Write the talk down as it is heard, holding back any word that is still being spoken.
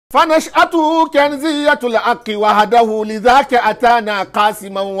فنشأته كنزية الحق وهده لذاك أتانا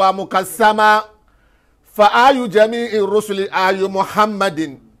قاسما ومقسما فآي جميع الرسل آي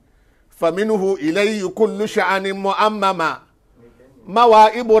محمد فمنه إليه كل شأن مؤمما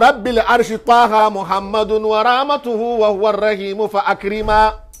موائب رب العرش طه محمد ورامته وهو الرحيم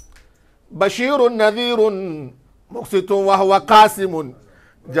فأكرما بشير نذير مقسط وهو قاسم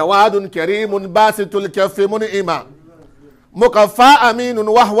جواد كريم باسط الكف منئما مكفى أمين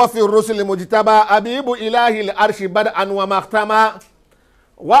وهو في الرسل مجتبى أبيب إله العرش بدءا ومختما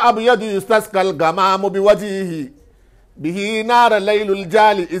وأبيض يستسقى الغمام بوجهه به نار الليل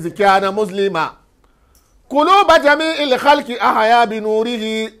الجالي إذ كان مظلما قلوب جميع الخلق أحيا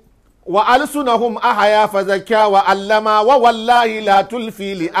بنوره وألسنهم أحيا فزكى وألما ووالله لا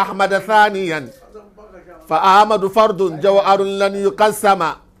تلفي لأحمد ثانيا فأحمد فرد جوهر لن يقسم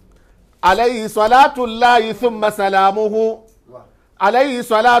عليه صلاة الله ثم سلامه عليه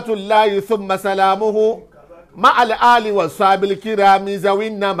صلاة الله ثم سلامه مع الآل والصحاب الكرام ذوي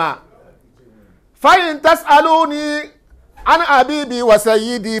النما فإن تسألوني عن أبيبي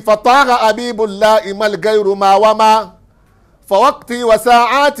وسيدي فطاغ أبيب الله ما الغير ما وما فوقتي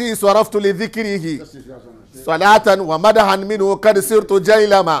وساعاتي صرفت لذكره صلاة ومدحا منه قد صرت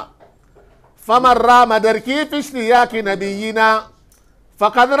جيلما فمن رام دركي في اشتياق نبينا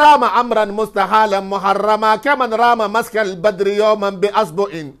فقد رام أمرا مستحالا محرما كمن رام مسك البدر يوما بأصبع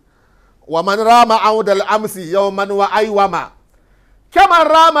ومن رام عود الأمس يوما وأيوما كمن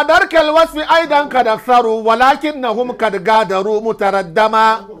رام درك الوصف أيضا قد أكثروا ولكنهم قد قادروا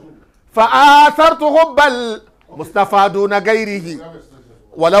متردما فآثرت حب المصطفى دون غيره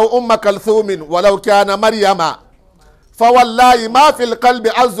ولو أم كلثوم ولو كان مريما فوالله ما في القلب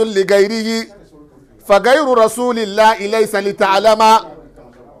عز لغيره فغير رسول الله ليس لتعلم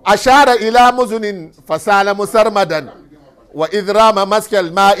أشار إلى مزن فسال مسرمدا وإذ رام مسك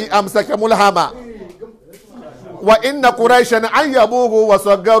الماء أمسك ملهما وإن قريشا عيبوه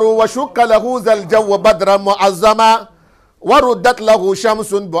وصغروا وشك له ذا الجو بدرا معظما وردت له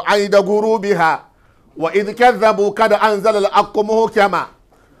شمس بعيد غروبها وإذ كذبوا قد أنزل الحق محكما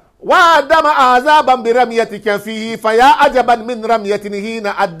وأدم عذابا برمية كفيه فيا عجبا من رمية حين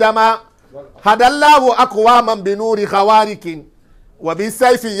أدما هدى الله أقواما بنور خوارق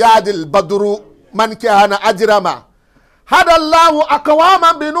وبالسيف يعدل البدر من كان أجرما هدى الله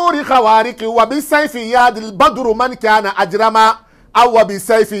أقواما بنور خوارق وبالسيف يعدل البدر من كان أجرما أو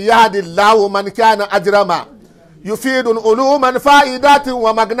وبالسيف يعدل الله من كان أجرما يفيد علوما فائدات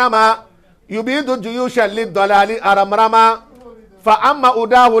ومغنما يبيد جيوشا للضلال أرمرما فأما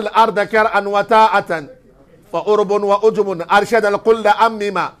أداه الأرض كرأا وتاءة فأرب وأجم أرشد القل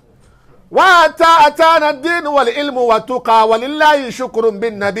أمما وأتانا الدين والعلم والتقى ولله شكر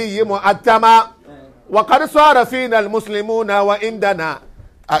بالنبي مؤتما وقد صار فينا المسلمون وعندنا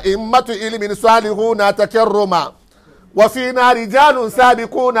أئمة علم صالحون تكرما وفينا رجال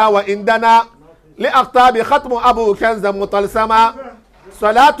سابقون وعندنا لأقطاب ختم أبو كنز مطلسما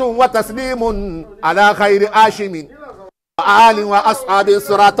صلاة وتسليم على خير آشم وآل وأصحاب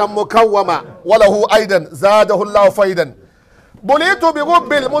صراطا مكوما وله أيضا زاده الله فيدا بليت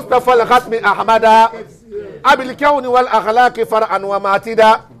بغب المصطفى الختم أحمدا أبي الكون والأخلاق فرعا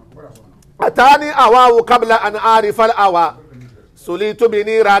وماتدا أتاني أواه قبل أن أعرف الأوى سليت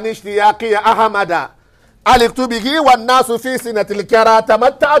بنيران اشتياقي أحمدا ألقت به والناس في سنة الكرى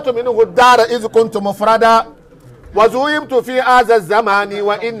تمتعت منه الدار إذ كنت مفردا وزويمت في هذا الزمان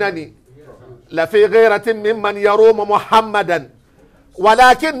وإنني لفي غيرة ممن يروم محمدا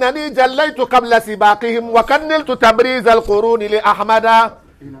ولكنني جليت قبل سباقهم وكنلت تبريز القرون لأحمدا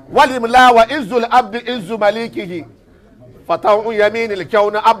والإملاء وإز الأبد إز مليكه فطوع يمين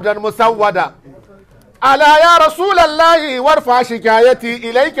الكون أبدا مسودا ألا يا رسول الله وارفع شكايتي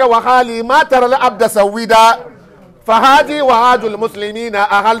إليك وحالي ما ترى الأبد سودا فهادي وعاد المسلمين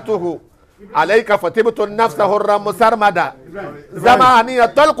أهلته عليك فتبت النفس هرا مسرمدا زماني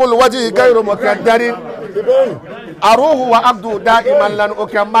طلق الوجه غير مكدر أروه وأبدو دائما لن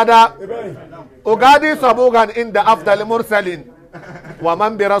أكمدا أغادي صبوغا عند أفضل المرسلين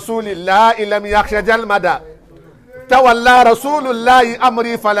ومن برسول الله لم يخش جلمدا تولى رسول الله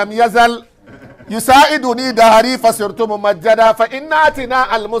أمري فلم يزل يساعدني دهري فصرت ممجدا فإن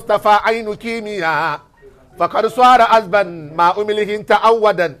أتنا المصطفى عين كيمياء فقد صار أزبا ما أمله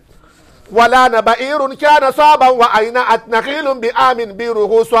تعودا ولا نبئير كان صابا وأينأت نخيل بآمن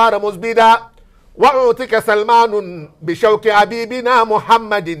بيره صار مزبدا وأعطيك سلمان بشوك حبيبنا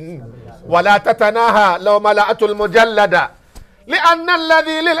محمد ولا تتناهى لو ملأت المجلدا لأن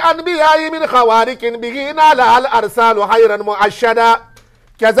الذي للأنبياء من خوارق به نالها الأرسال حيرا معشدا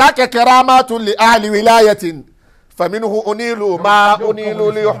كذاك كرامات لأهل ولاية فمنه أنيل ما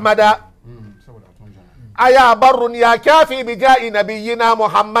أنيل ليحمد أيا بر يا كافي بجاء نبينا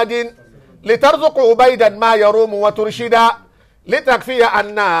محمد لترزق عبيدا ما يروم وترشدا لتكفي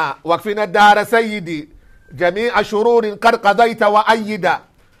عنا واكفنا الدار سيدي جميع شرور قد قضيت وأيدا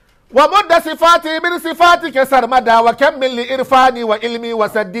ومد صفاتي من صفاتك سرمدا وكمل لإرفاني وإلمي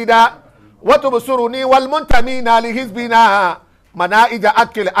وسددا وتبصرني والمنتمين لحزبنا منائج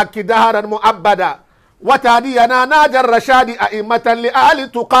أكل دهرا مؤبدا وتهدينا ناج الرشاد أئمة لأهل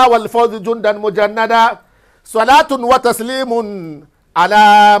التقى والفوز جندا مجندا صلاة وتسليم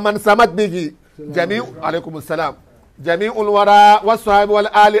على من سمت به جميع عليكم السلام جميع الورى والصحاب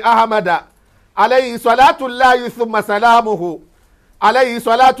والآل أحمد عليه صلاة الله ثم سلامه عليه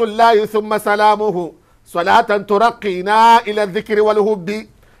صلاة الله ثم سلامه صلاة ترقينا إلى الذكر والهب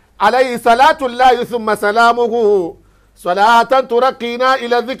عليه صلاة الله ثم سلامه صلاة ترقينا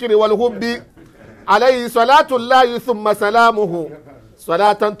إلى الذكر والهب عليه صلاة الله ثم سلامه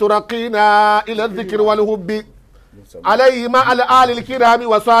صلاة ترقينا إلى الذكر والهب عليه مع الآل الكرام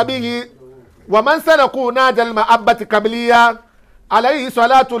وصحبه ومن سلكوا ناج المحبة قبليا عليه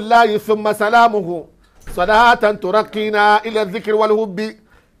صلاة الله ثم سلامه صلاة ترقينا إلى الذكر والهب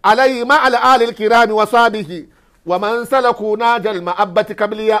عليه مع الآل الكرام وصحبه ومن سلكوا ناج المحبة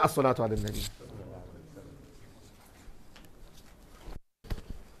قبليا. الصلاة على النبي.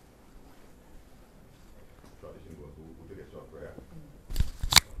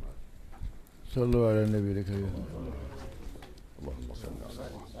 صلوا على النبي الكريم. اللهم صل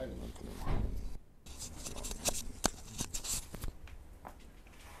على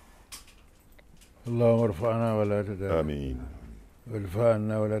اللهم ارفعنا ولا تدع آمين.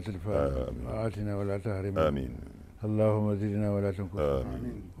 وارفعنا ولا ترفع وآتنا ولا تحرمنا آمين. اللهم زدنا ولا تنقصنا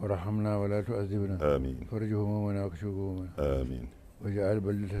آمين. وارحمنا ولا تؤذبنا آمين. فرج همومنا واكشف همومنا آمين. واجعل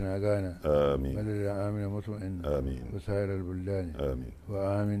بلدتنا غانا آمين. بلدنا آمنا مطمئنا آمين. وسائر البلدان آمين.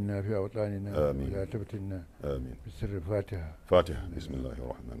 وآمنا في أوطاننا آمين. ولا تفتنا آمين. بسر الفاتحة. فاتحة. بسم الله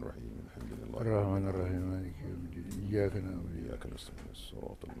الرحمن الرحيم الحمد لله الرحمن الرحيم مالك يوم الدين إياك نعبد إياك نستعين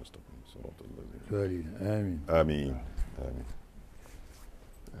الصراط المستقيم صراط الذين وإياك آمين. آمين. آمين.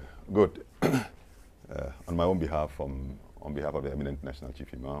 Good. On my own behalf, on behalf of the eminent National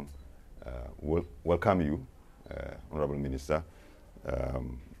Chief Imam, welcome you, Honorable Minister,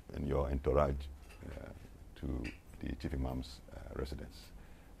 and your entourage to the Chief Imam's residence.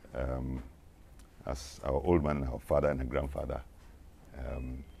 As our old man, our father and grandfather,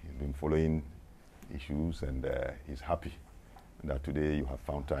 he's been following issues and he's happy that today you have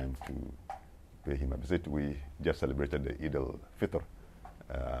found time to pay him a visit. We just celebrated the Eid al-Fitr,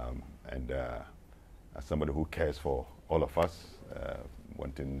 and as somebody who cares for all of us,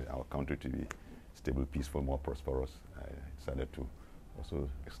 wanting our country to be stable, peaceful, more prosperous, I decided to also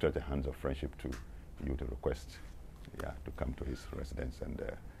stretch the hands of friendship to you to request to come to his residence. And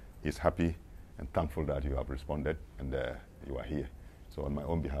he's happy and thankful that you have responded and you are here. So on my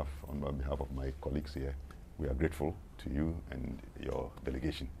own behalf, on behalf of my colleagues here, we are grateful to you and your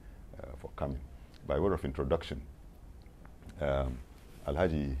delegation for coming. By way of introduction,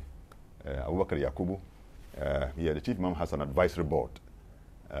 Alhaji Abubakar Yakubu, here the Chief Imam has an advisory board,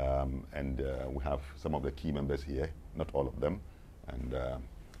 and we have some of the key members here, not all of them,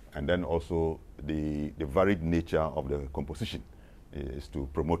 and then also the varied nature of the composition is to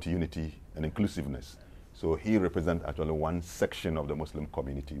promote unity and inclusiveness. So he represents actually one section of the Muslim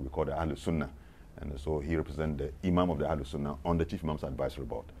community we call the Ahlul Sunnah, and so he represents the Imam of the Ahlul Sunnah on the Chief Imam's advisory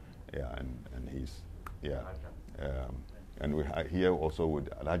board. And he's and we are here also with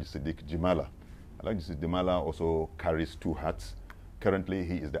Alhaji Siddiq Jimala. Alhaji Siddiq Jimala also carries two hats. Currently,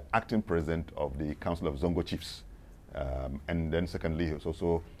 he is the acting president of the Council of Zongo Chiefs. And then secondly, he is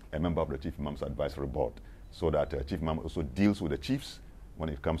also a member of the Chief Imam's advisory board, so that Chief Imam also deals with the chiefs when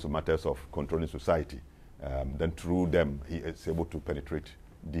it comes to matters of controlling society. Then through them, he is able to penetrate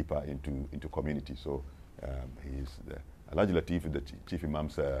deeper into community. So he is Alhaji Latif, the Chief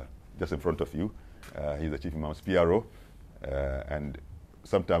Imam's just in front of you. He's the Chief Imam's PRO. And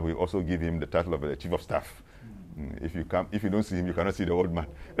sometimes we also give him the title of the Chief of Staff. If you don't see him, you cannot see the old man.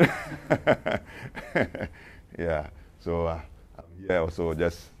 So I'm here also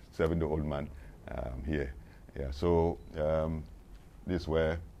just serving the old man here. So this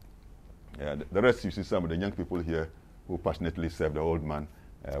where the rest, you see some of the young people here who passionately serve the old man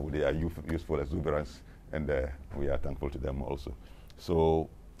with their youthful exuberance, and we are thankful to them also. So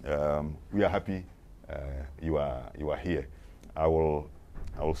we are happy you are here. I will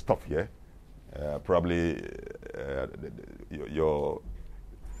stop here. Probably your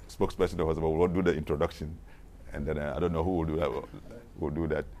spokesperson or husband will do the introduction, and then I don't know who will do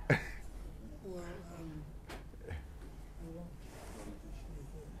that. Well,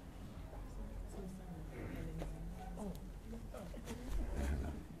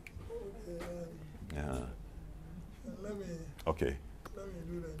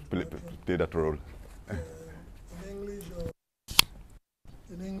 play that role? In English or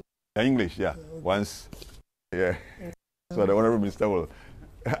in English? English, yeah. Okay. Once, yeah. So the Honorable Minister will.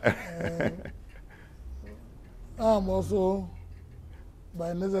 I'm also,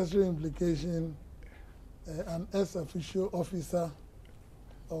 by necessary implication, an ex-official officer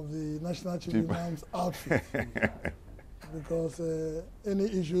of the National Chief Imam's outfit. Because any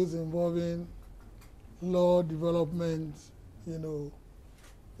issues involving law development, you know,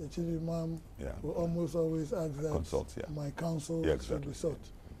 the Chief Imam will almost always ask that my counsel should be sought.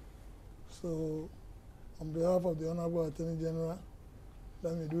 So, on behalf of the Honorable Attorney General,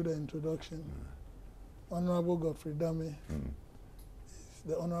 let me do the introduction. Honorable Godfred Yeboah is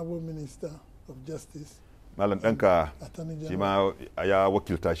the Honorable Minister of Justice. Malam ɗanka shi ma ya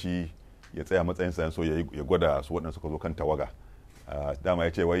wakilta shi ya tsaya matsayinsa so ya gwada su waɗanda suka zo kan tawaga. Dama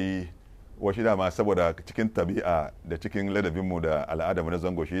ya ce wai shi dama saboda cikin tabi'a da cikin ladabinmu da al'adarmu na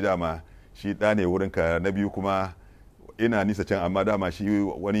zango shi dama shi ɗa ne wurinka na biyu kuma ina nisa can amma dama shi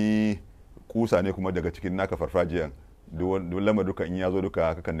wani kusa ne kuma daga cikin naka farfajiyan duk lamar duka in ya zo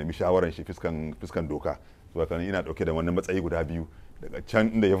duka kakan nemi shawaran shi fiskan doka so kan ina dauke da wannan matsayi guda biyu daga can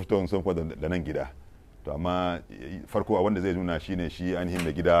inda ya fito sun fa da nan gida to amma farko wanda zai nuna shine shi ainihin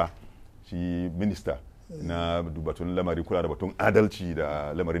da gida shi minista na batun lamari kula da batun adalci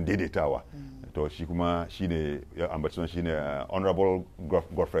da lamarin daidaitawa to shi kuma shine ya ambaci sunan shine Honorable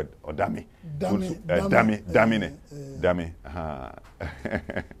Godfred Odami Dami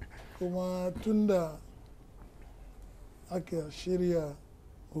kuma tunda aka shirya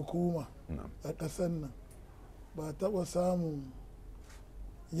hukuma a ƙasar nan ba taɓa samun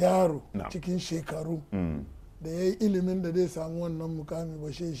yaro cikin shekaru da ya yi ilimin da zai samu wannan mukami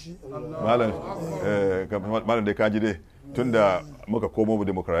ba shi malam da kaji dai tun da muka komo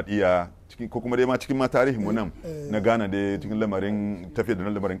demokradiyya ko kuma dai ma cikin ma tarihin mu nan na Ghana dai cikin lamarin tafiya da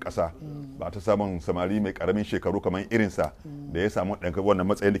lamarin ƙasa ba ta samun samari mai karamin shekaru kamar irinsa da ya samu ɗanka wannan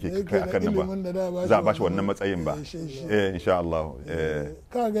matsayin da ke kai akan nan ba za a bashi wannan matsayin ba insha Allah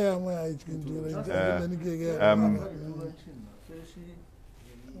ka gaya mai a cikin turanci da nake gaya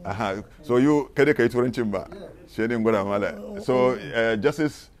so you kada kai turancin ba shi ne gwada mala so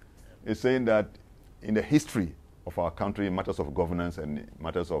justice is saying that in the history of our country, matters of governance and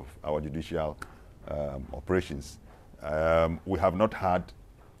matters of our judicial operations, we have not had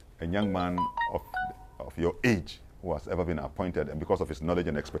a young man of your age who has ever been appointed, and because of his knowledge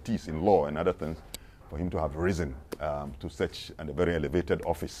and expertise in law and other things, for him to have risen to such a very elevated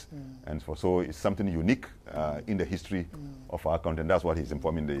office. And so it's something unique in the history of our country, and that's what he's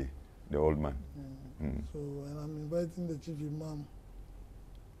informing the old man. So, and I'm inviting the Chief Imam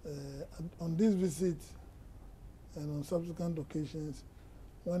on this visit and on subsequent occasions,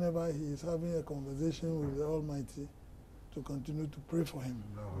 whenever he is having a conversation with the Almighty, to continue to pray for him.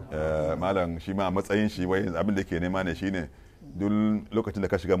 Malam shi ma matsayin shi wai abin da ke nema ne shine duk lokacin da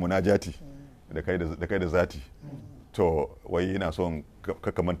ka shiga munajati da kai da zati to wai yana son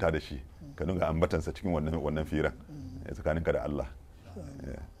ka manta da shi ka dinga ambatansa cikin wannan firan tsakaninka da Allah.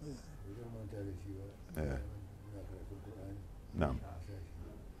 Na'am.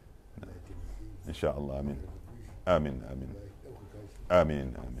 Insha Allah, amin. Amin, amin.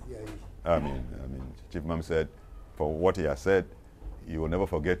 Amin, amin. Amin, amin. Chief Imam said, for what he has said, he will never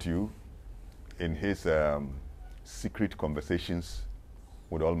forget you in his secret conversations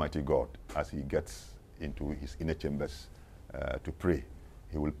with Almighty God as he gets into his inner chambers to pray.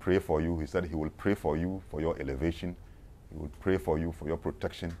 He will pray for you. He said he will pray for you for your elevation. He will pray for you for your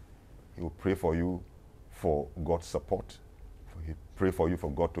protection. He will pray for you for God's support. He will pray for you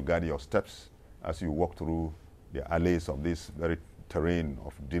for God to guide your steps as you walk through the alleys of this very terrain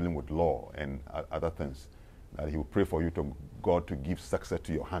of dealing with law and other things. That he will pray for you to God to give success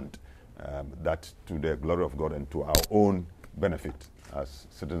to your hand, that to the glory of God and to our own benefit as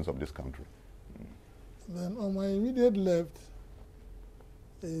citizens of this country. Then on my immediate left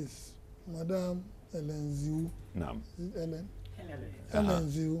is Madame Ellen Ziu. Naam. Is it Ellen? Ellen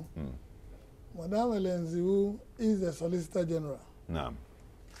Ziu. Madame Ellen Ziu is the Solicitor General. Naam.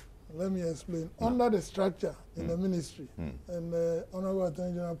 Let me explain. Under the structure in the ministry, and the Honorable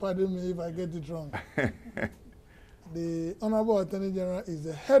Attorney General, pardon me if I get it wrong, the Honorable Attorney General is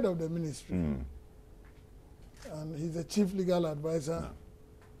the head of the ministry, and he's the chief legal advisor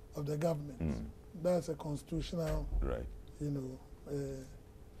of the government. That's a constitutional,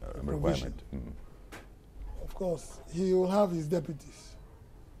 requirement. Of course, he will have his deputies,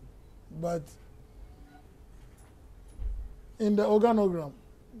 but in the organogram,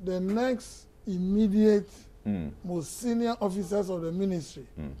 the next immediate most senior officers of the ministry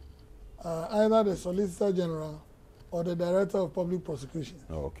are either the Solicitor General or the Director of Public Prosecution.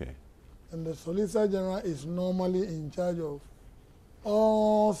 Oh, okay. And the Solicitor General is normally in charge of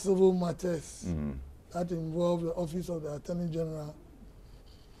all civil matters that involve the Office of the Attorney General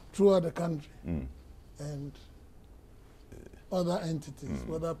throughout the country and other entities,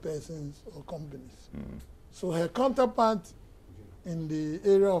 whether persons or companies. So her counterpart in the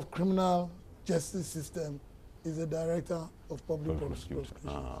area of criminal justice system is the Director of Public Prosecution.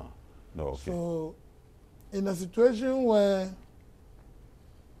 No, okay. So in a situation where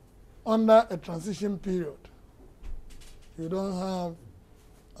under a transition period, you don't have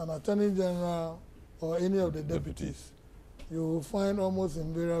an Attorney General or any of the deputies, you will find almost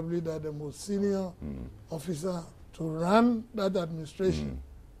invariably that the most senior officer to run that administration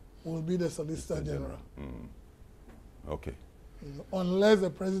will be the Solicitor General. Okay. Unless the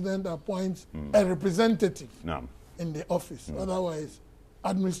President appoints a representative in the office. Otherwise,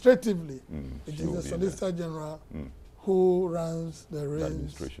 administratively, it is the Solicitor General who runs the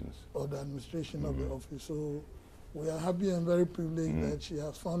reins of the administration of the office. So we are happy and very privileged that she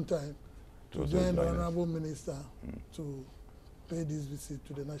has found time to join the Honorable Minister to pay this visit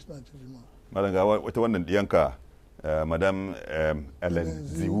to the National Chief Imam. Madam, wata wannan diyanka, Madam Ellen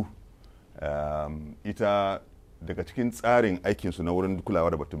Ziwu, ita daga cikin tsarin aikinsu na wurin kulawa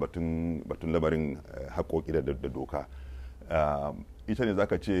da batun lamarin haƙoƙi da doka. Ita ne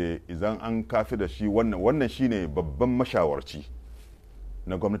zaka ce idan an kafi da shi wannan shine babban mashawarci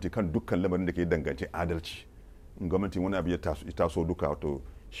na gwamnati kan dukkan lamarin da ke dangance adalci. Gwamnati wani abu ya taso duka, wato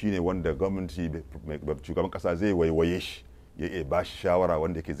shine wanda gwamnati shugaban kasa zai waiwaye shi ya ba shi shawara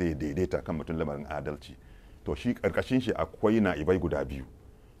wanda ke zai daidaita kan batun lamarin adalci. To shi karkashin shi akwai na'ibai guda biyu.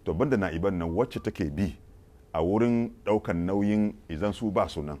 To banda na'iban nan wacce take bi a wurin daukan nauyin idan su ba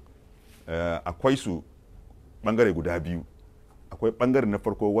su nan, akwai su bangare guda biyu. Akwai bangare na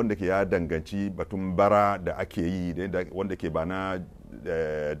farko wanda ke ya danganci batun bara da ake yi wanda ke ba na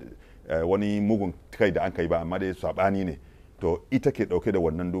wani mugun kai da an kai ba, amma dai sabani ne. To ita ke dauke da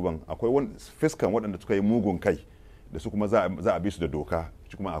wannan duban. Akwai fiskan waɗanda suka yi mugun kai da su kuma za a bi su da doka.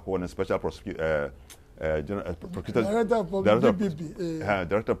 Shi kuma akwai wani special prosecutor,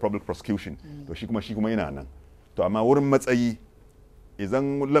 Director of Public Prosecution. To shi kuma yana nan. To amma wurin matsayi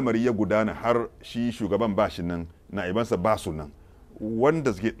idan lamari ya gudana har shi shugaban ba shi nan, na'ibansa ba su nan,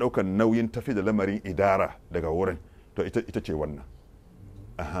 wanda suke daukan nauyin tafi da lamarin idara daga wurin, to ita ce wannan.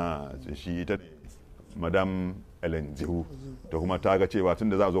 Shi ita Madam Ellen Ziwu. To kuma ta ga cewa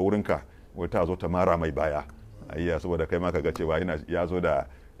tunda za a zo wurinka, wai ta zo ta mara mai baya. Ayya, saboda kai ma ka ga cewa ya zo da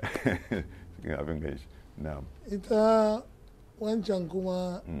cikin abin gaishe. Na'am. Ita wancan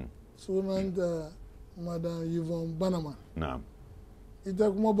kuma sunan da Madam Yvonne Banaman. Na'am. Ita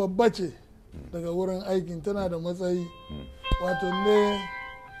kuma babba ce daga wurin aikin, tana da matsayi. Wato ne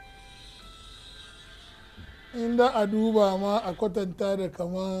inda a duba ma a kwatanta da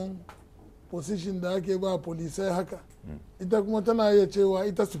kaman position da ake ba polisai haka. Ita kuma tana iya cewa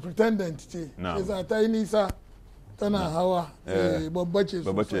ita superintendent ce. Yasa ta yi nisa tana hawa. Babba ce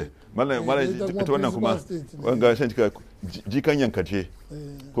sosai. Babba ce. Mallam ita wannan kuma wanga shan jikan yankace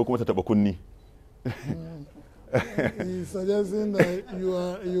ko kuma ta taba kunni. He's suggesting that you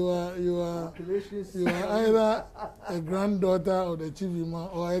are either a granddaughter of the chief imam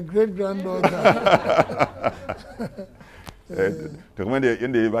or a great granddaughter. To kuma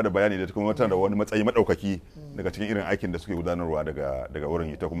yadda ya bada bayani da kuma wata da wani matsayi madaukaki daga cikin irin aikin da suke gudanarwa daga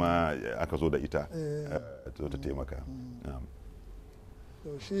wurin, ita kuma aka zo da ita ta taimaka.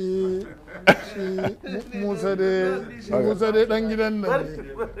 So shi Musa dai dan gidan nan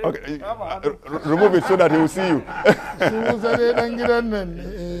ne. Okay, remove it so that he will see you. Shi Musa dai dan gidan nan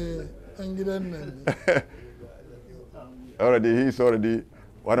ne, dan gidan nan ne. He is already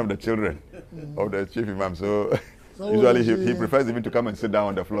one of the children of the chief imam, so usually he prefers even to come and sit down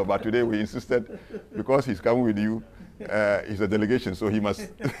on the floor. But today we insisted, because he's coming with you, he's a delegation, so he must,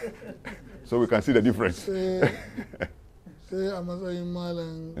 so we can see the difference. Sai a matsayin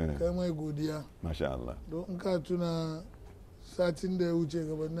malam kai mai godiya. Masha Allah. Don in ka tuna satin da ya wuce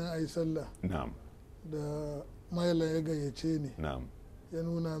gabanin ayi sallah. Na'am. Da malam ya gayyace ni. Na'am. Ya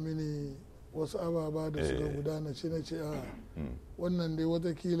nuna mini wasu ababa da suka gudana, ce na ce wannan dai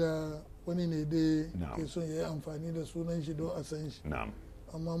watakila wani ne dai ke son ya yi amfani da sunan shi don a san shi.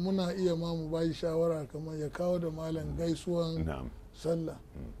 Amma muna iya ma mu bayi shawara kamar ya kawo da malam gaisuwan sallah.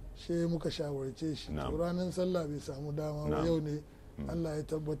 Shi muka shawarce shi. To ranar sallah bai samu dama ba, yau ne Allah ya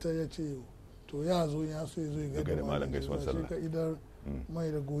tabbatar ya ce to ya zo ya so ya zo ya ga da malam gaisuwan sallah. Shi ka idar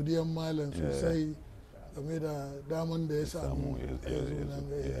mai da godiyan malam sosai game da daman da ya samu.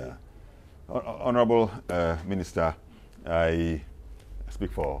 Honorable Minister, I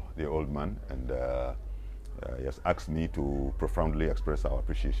speak for the old man, and he has asked me to profoundly express our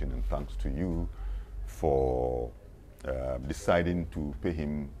appreciation and thanks to you for deciding to pay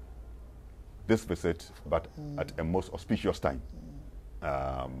him this visit, but at a most auspicious time.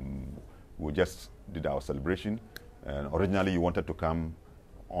 We just did our celebration, and originally you wanted to come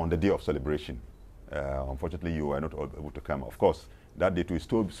on the day of celebration. Unfortunately, you were not able to come. Of course, that day too is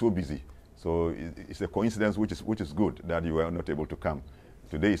so busy. So it's a coincidence which is good that you were not able to come.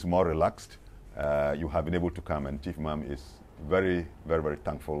 Today is more relaxed. You have been able to come, and Chief Imam is very, very, very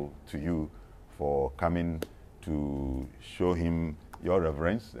thankful to you for coming to show him your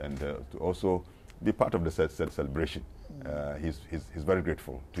reverence and to also be part of the celebration. He's very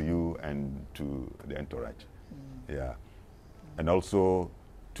grateful to you and to the entourage. Yeah, and also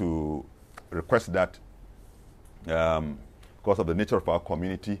to request that because of the nature of our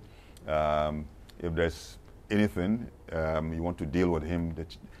community, if there's anything you want to deal with him, the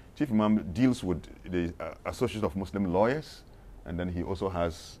Chief Imam deals with the Association of Muslim Lawyers, and then he also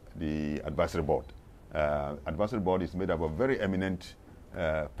has the advisory board. Advisory board is made up of very eminent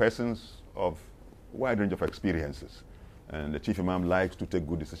persons of wide range of experiences, and the Chief Imam likes to take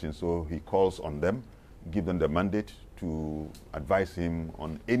good decisions, so he calls on them, give them the mandate to advise him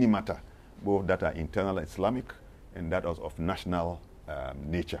on any matter, both that are internal Islamic and that of national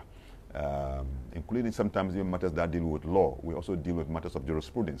nature, including sometimes even matters that deal with law. We also deal with matters of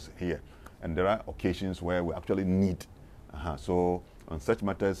jurisprudence here, and there are occasions where we actually need. So on such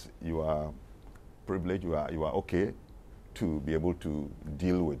matters, you are privileged, you are okay to be able to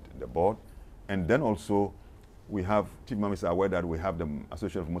deal with the board. And then also, we have, Chief Imam is aware that we have the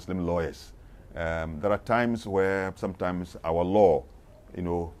Association of Muslim Lawyers. There are times where sometimes our law,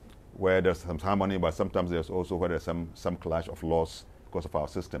 where there's some harmony, but sometimes there's also where there's some clash of laws because of our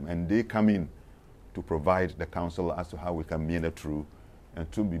system. And they come in to provide the counsel as to how we can meander through and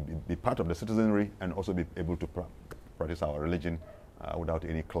to be part of the citizenry and also be able to practice our religion without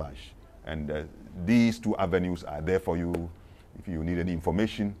any clash. And these two avenues are there for you. If you need any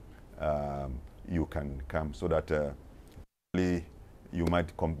information, you can come, so that you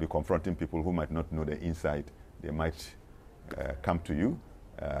might be confronting people who might not know the inside. They might come to you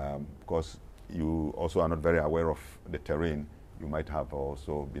because you also are not very aware of the terrain. You might have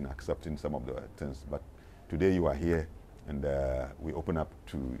also been accepting some of the things. But today you are here, and we open up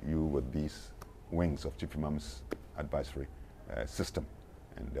to you with these wings of Chief Imam's advisory system.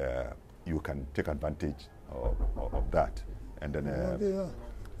 And you can take advantage of that. And then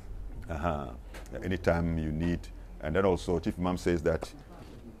anytime you need. And then also Chief Imam says that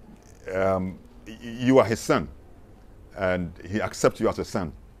you are his son, and he accepts you as a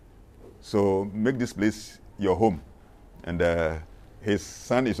son. So make this place your home. And his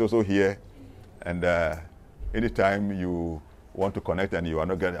son is also here, and anytime you want to connect and you are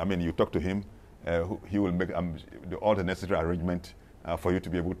not getting, you talk to him, he will make all the necessary arrangement for you to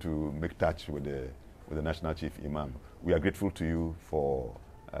be able to make touch with the National Chief Imam. We are grateful to you for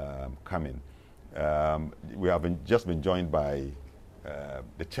coming. We have just been joined by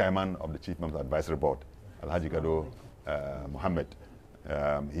the chairman of the Chief Imam's Advisory Board, Alhaji Gado Muhammad.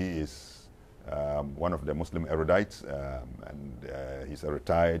 He is one of the Muslim erudites, and he's a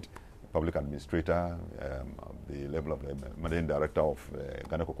retired public administrator of the level of the managing director of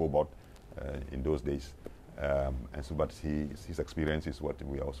Ghana Cocoa Board in those days. And so, but his experience is what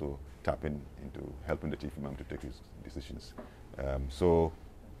we are also tapping into, helping the Chief Imam to take his decisions.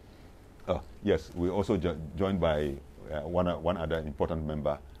 Yes, we also joined by one other important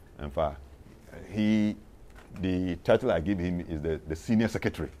member. In fact, the title I give him is the Senior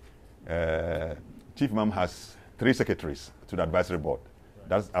Secretary. Chief Imam has 3 secretaries to the advisory board.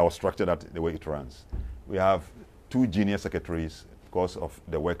 That's our structure, the way it runs. We have 2 junior secretaries because of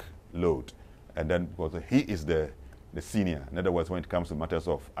the workload. And then because he is the senior. In other words, when it comes to matters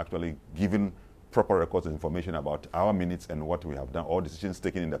of actually giving proper records and information about our minutes and what we have done, or decisions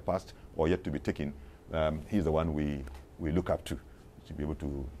taken in the past or yet to be taken, he's the one we look up to be able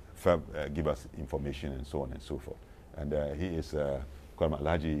to give us information and so on and so forth. And he is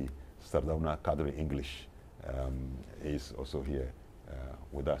Alhaji Sardauna Kadri English. Is also here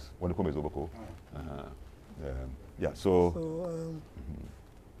with us. What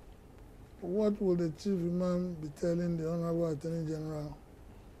will the Chief Imam be telling the Honorable Attorney General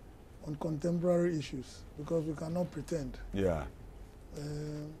on contemporary issues? Because we cannot pretend. Yeah.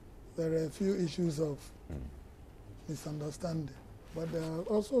 There are a few issues of misunderstanding, but there have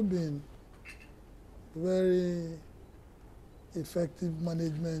also been very effective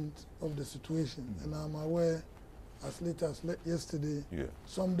management of the situation. And I'm aware, as late as yesterday,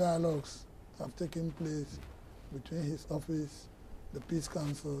 some dialogues have taken place between his office the Peace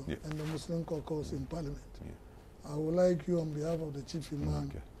Council Yeah. and the Muslim caucus in Parliament. Yeah. I would like you, on behalf of the Chief Imam,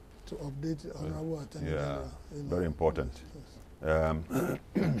 Okay. to update the Honorable Attorney Yeah, General. very important.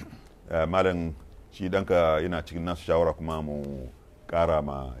 Yes. Malam shi danka yana cikin nasu shawara kuma mu kara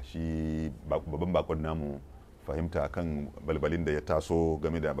ma shi babban bakon namu fahimta kan balbalin da ya taso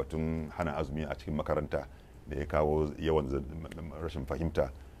game da batun hana azumi a cikin makaranta da ya kawo yawan rashin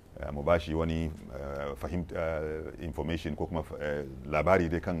fahimta. Mu ba shi wani information ko kuma labari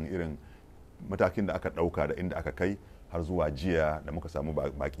dai kan irin matakin da aka ɗauka da inda aka kai har zuwa jiya da muka samu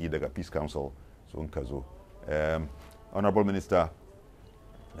baki daga Peace Council sun ka zo. Honorable Minister,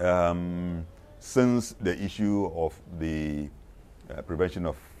 since the issue of the prevention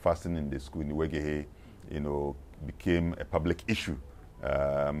of fasting in the school in Wegehe, became a public issue,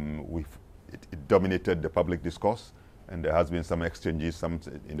 it dominated the public discourse, and there has been some exchanges, some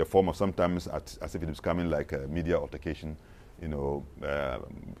in the form of sometimes as if it was coming like a media altercation,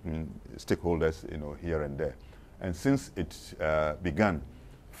 stakeholders, here and there. And since it began,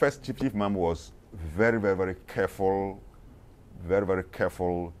 first Chief Imam was very, very, very careful, very, very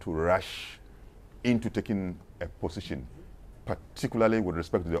careful to rush into taking a position, particularly with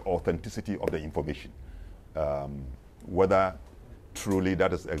respect to the authenticity of the information. Whether truly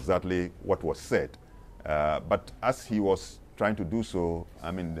that is exactly what was said. But as he was trying to do so,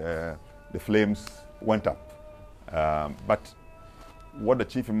 the flames went up. But what the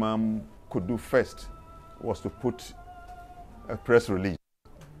Chief Imam could do first was to put a press release.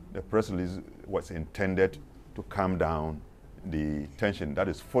 The press release was intended to calm down the tension that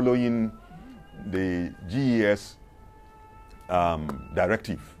is following the GES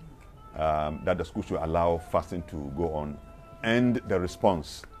directive that the school should allow fasting to go on, and the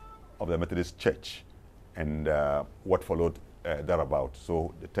response of the Methodist Church and what followed thereabout.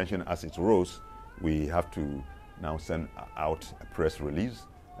 So the tension as it rose, we have to now send out a press release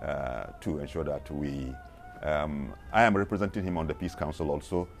to ensure that we, I am representing him on the Peace Council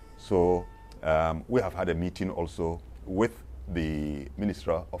also, so we have had a meeting also with the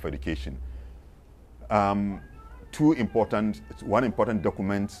Minister of Education. One important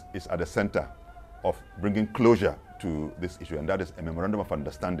document is at the center of bringing closure to this issue, and that is a memorandum of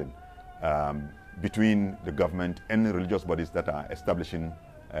understanding between the government and the religious bodies that are establishing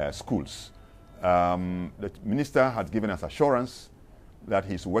schools. The minister had given us assurance that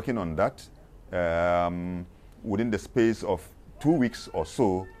he's working on that. Within the space of 2 weeks or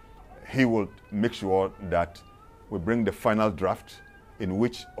so, he will make sure that we bring the final draft in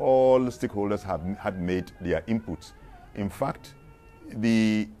which all stakeholders had made their inputs. In fact,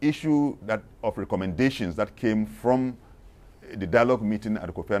 the issue of recommendations that came from the dialogue meeting at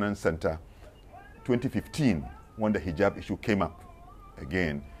the Kofi Annan Center 2015, when the hijab issue came up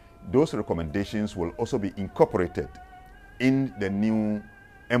again, those recommendations will also be incorporated in the new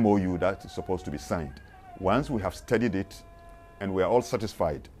MOU that is supposed to be signed. Once we have studied it and we are all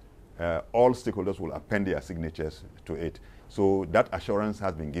satisfied, all stakeholders will append their signatures to it. So that assurance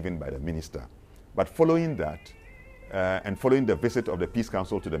has been given by the minister. But following that, and following the visit of the Peace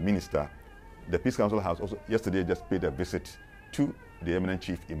Council to the minister, the Peace Council has also yesterday just paid a visit to the eminent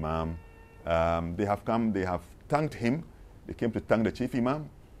Chief Imam. They have come, they have thanked him. They came to thank the Chief Imam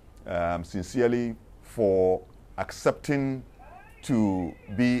sincerely for accepting to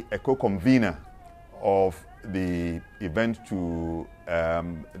be a co-convener of the event to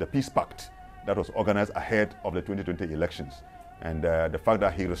the Peace Pact that was organized ahead of the 2020 elections. And the fact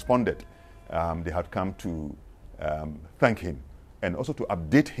that he responded, they had come to thank him and also to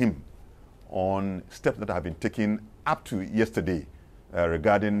update him on steps that have been taken up to yesterday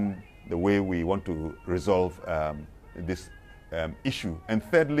regarding the way we want to resolve this issue. And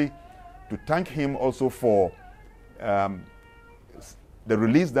thirdly, to thank him also for the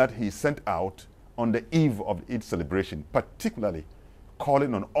release that he sent out on the eve of the Eid celebration, particularly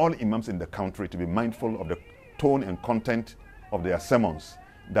calling on all imams in the country to be mindful of the tone and content of their sermons,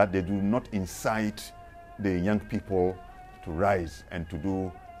 that they do not incite the young people to rise and to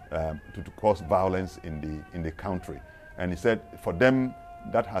do to cause violence in the country. And he said for them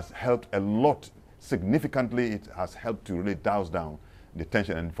that has helped a lot. Significantly, it has helped to really douse down the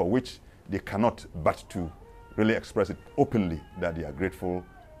tension, and for which they cannot but to really express it openly that they are grateful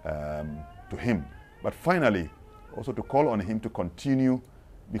to him. But finally, also to call on him to continue,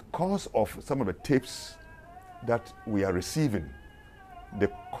 because of some of the tapes that we are receiving, the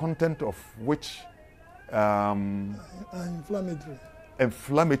content of which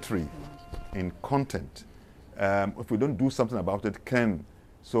inflammatory in content. If we don't do something about it, can.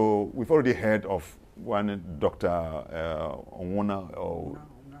 So we've already heard of one Dr. Onwuna,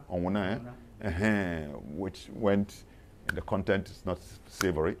 which went the content is not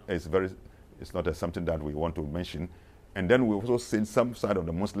savory. It's not something that we want to mention. And then we've also seen some side of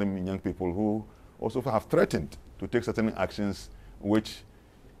the Muslim young people who also have threatened to take certain actions which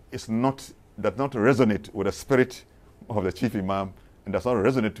does not resonate with the spirit of the chief imam and does not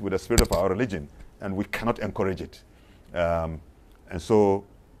resonate with the spirit of our religion, and we cannot encourage it. And so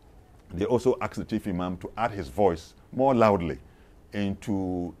they also asked the chief imam to add his voice more loudly and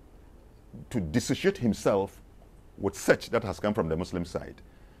to dissociate himself with such that has come from the Muslim side,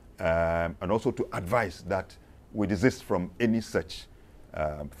 and also to advise that we desist from any such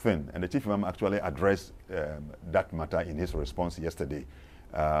thing. And the chief imam actually addressed that matter in his response yesterday.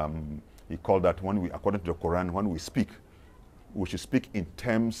 He called that according to the Quran, when we speak, we should speak in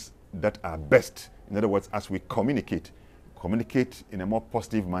terms that are best. In other words, as we communicate in a more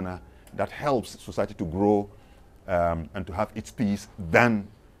positive manner that helps society to grow and to have its peace, than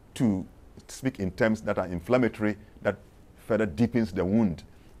to speak in terms that are inflammatory, that further deepens the wound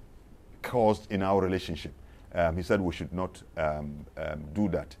caused in our relationship. He said we should not do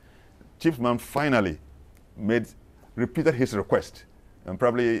that. Chief Imam finally repeated his request. And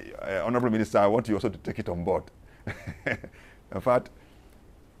probably, Honorable Minister, I want you also to take it on board. In fact,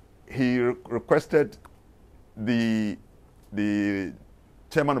 he requested the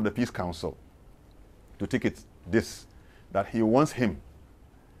chairman of the Peace Council to take it that he wants him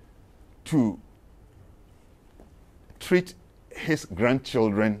to treat his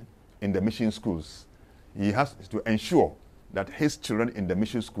grandchildren in the mission schools. He has to ensure that his children in the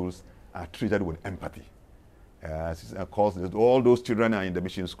mission schools are treated with empathy. Of course, all those children are in the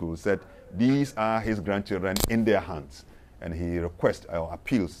mission schools, said these are his grandchildren in their hands. And he requests or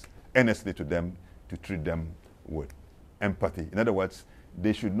appeals earnestly to them to treat them with empathy. In other words,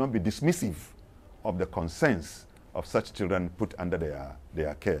 they should not be dismissive of the concerns of such children put under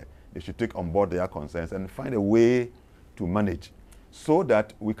their care. They should take on board their concerns and find a way to manage so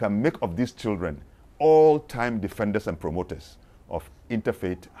that we can make of these children all-time defenders and promoters of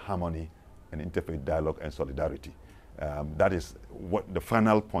interfaith harmony and interfaith dialogue and solidarity. That is what the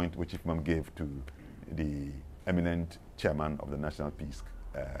final point which Imam gave to the eminent chairman of the National Peace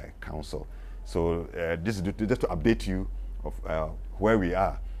Council. So this is just to update you of where we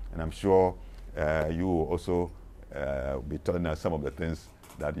are, and I'm sure you will also be telling us some of the things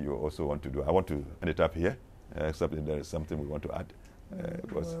that you also want to do. I want to end it up here, except if there is something we want to add,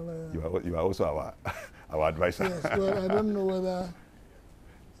 because you are also our advisor. Yes, well, I don't know whether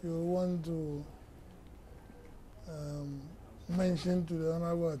you want to mention to the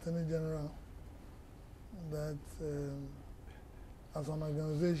Honorable Attorney General that as an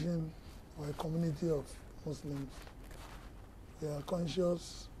organization or a community of Muslims, we are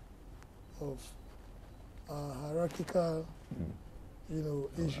conscious of hierarchical,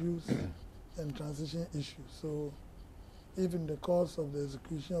 issues and transition issues. So, if in the course of the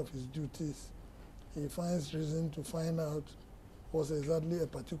execution of his duties, he finds reason to find out what exactly a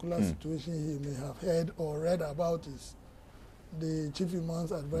particular situation he may have heard or read about is, the Chief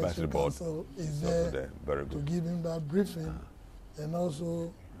Imam's Advisory Council is there to give him that briefing, and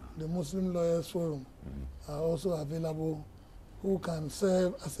also the Muslim Lawyers Forum are also available, who can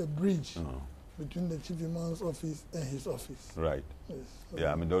serve as a bridge between the Chief Imam's office and his office. Right. Yes. So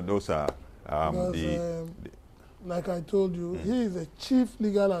yeah, I mean, those are like I told you, he is the chief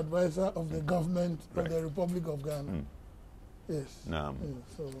legal advisor of the government of the Republic of Ghana. Yes.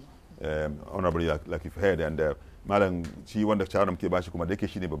 So, honorably, like you've heard, and Malam shi wanda shawarar ke bashi kuma da yake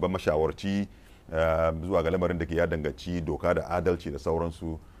shine babban mashawarci zuwa ga lamarin da ke ya danganci doka da adalci da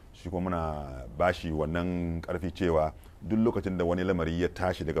sauransu, shi kuma muna bashi wannan karfi cewa duk lokacin da wani lamari ya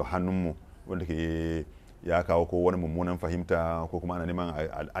tashi daga hannunmu wanda ke ya kawo ko wani mummunan fahimta ko kuma ana neman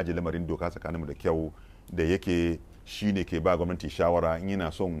ajiye lamarin doka tsakaninmu da kyau, da yake shi ne ke ba gwamnati shawara in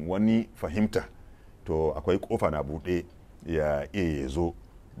yana son wani fahimta, to akwai kofa na buɗe ya iya zo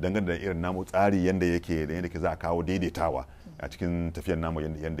dangane da irin namu tsari yanda yake da yanda ke za a kawo daidaitawa a cikin tafiyar namu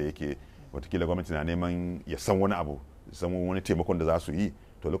yanda yake. Watakila gwamnati na neman ya san wani abu, san wani taimakon da za su yi,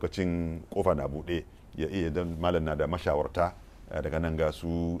 to lokacin kofa na buɗe ya iya, don malam na da mashawarta daga nan ga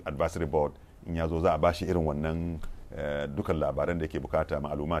su advisory board, in ya zo za a bashi irin wannan dukan labaran da yake bukata,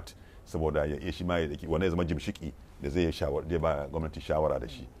 ma'lumat, saboda ya iya shi ma wanda ya zama jimshiki da zai ba gwamnati shawara da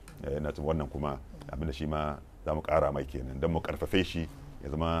shi. Wannan kuma abinda shi ma za mu kara mai kenan don mu karfafe shi ya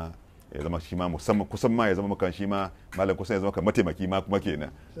zama shi ma musamman kusan ma ya zama makan shi ma malam kusan ya zama kan mataimaki ma kuma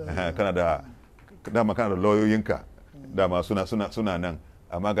kenan. Kana da lauyoyinka dama suna nan,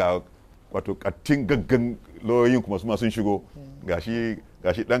 amma ga wato kattin gaggan lauyoyin kuma sun shigo, gashi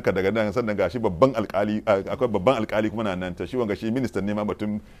ɗanka daga nan, sannan gashi babban alkali, akwai babban alkali kuma na nan, ta shi wanga shi ministan ne ma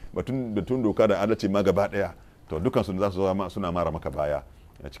batun doka da adalci ma gaba daya. to dukan su za su zama suna mara maka baya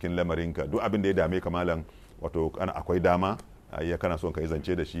a cikin lamarinka duk abin da ya dame ka malam wato akwai dama ya kana son ka yi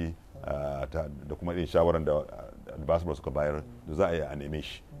zance da shi da kuma irin shawaran da advisor suka bayar da za a yi a neme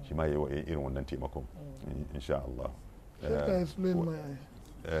shi shi ma yi irin wannan taimakon insha Allah. Should I explain my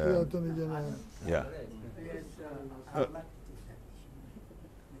Attorney General? Yeah.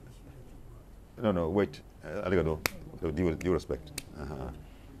 No, wait. Arigato. Due respect.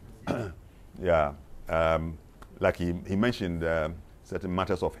 Yeah. Like he mentioned certain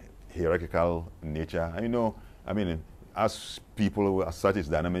matters of hierarchical nature. And, you know, I mean, as people, as such is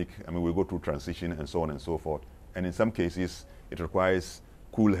dynamic, I mean, we go through transition and so on and so forth. And in some cases, it requires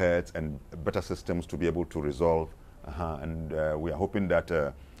cool heads and better systems to be able to resolve. And we are hoping that,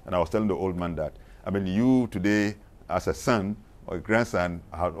 and I was telling the old man that, I mean, you today, as a son or a grandson,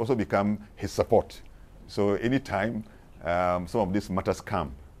 have also become his support. So anytime some of these matters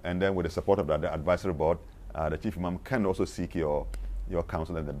come, and then with the support of the advisory board, the chief imam can also seek your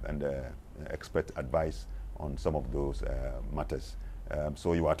counsel and expert advice on some of those matters.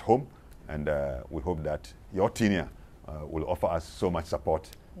 So you are at home, and we hope that your tenure will offer us so much support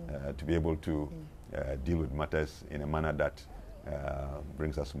to be able to deal with matters in a manner that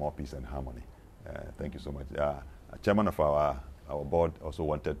brings us more peace and harmony. Thank you so much. Chairman of our board also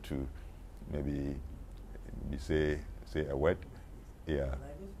wanted to maybe say a word. Yeah. Well,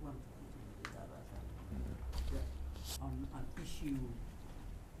 I just want to put on an issue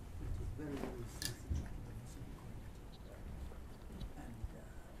which is very, very sensitive to the Muslim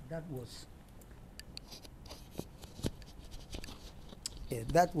community. And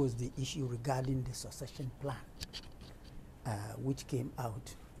that was the issue regarding the succession plan, which came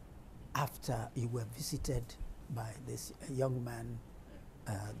out after you were visited by this young man,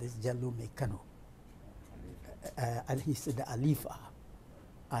 this Jallo Mekano. And he said, the Alifa.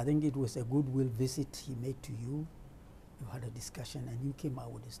 I think it was a goodwill visit he made to you. You had a discussion and you came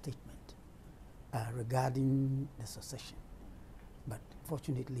out with a statement regarding the succession. But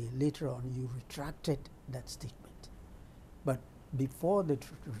fortunately, later on, you retracted that statement. But before the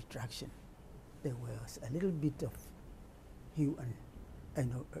retraction, there was a little bit of hue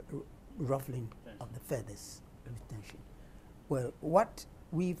and ruffling of the feathers, tension. Well, what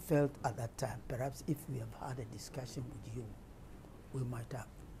we felt at that time, perhaps if we have had a discussion with you, we might have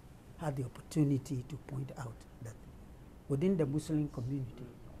had the opportunity to point out that within the Muslim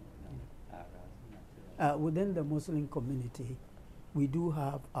community, we do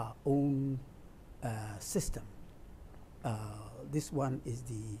have our own system. This one is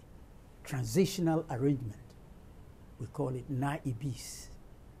the transitional arrangement. We call it Naibis.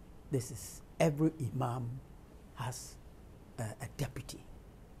 This is every imam has a deputy,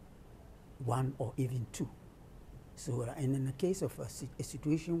 one or even two. So in the case of a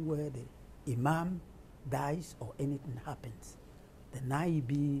situation where the imam dies or anything happens, the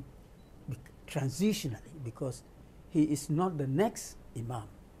Naibi transitionally, because he is not the next imam,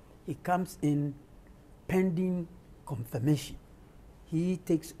 he comes in pending confirmation. He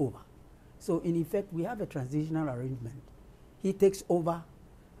takes over. So in effect, we have a transitional arrangement. He takes over,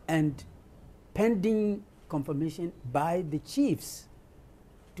 and pending confirmation by the chiefs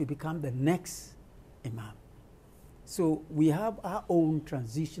to become the next imam. So we have our own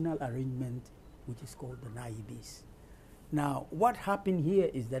transitional arrangement, which is called the Naibis. Now, what happened here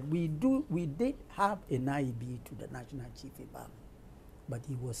is that we did have a Naibi to the national chief imam, but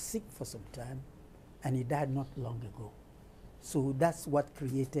he was sick for some time, and he died not long ago. So that's what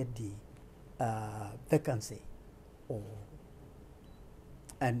created the vacancy,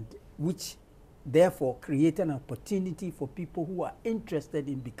 and which therefore created an opportunity for people who are interested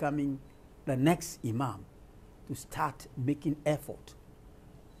in becoming the next imam to start making effort.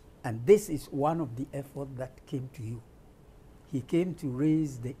 And this is one of the efforts that came to you. He came to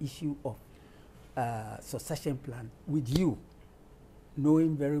raise the issue of succession plan with you,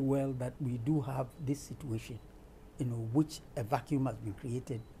 knowing very well that we do have this situation, which a vacuum has been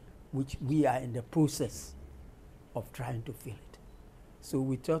created, which we are in the process of trying to fill it. So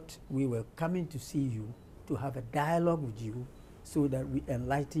we thought we were coming to see you to have a dialogue with you so that we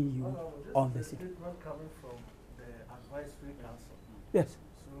enlighten you on the situation. Coming from the advisory council. Yes.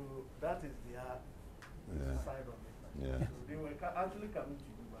 So that is their side of it. Yeah. So they were actually coming to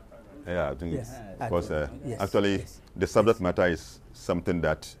you. Yeah, I think Yes. it's because Yes. actually Yes. the subject matter is something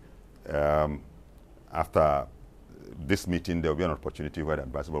that after this meeting there will be an opportunity where the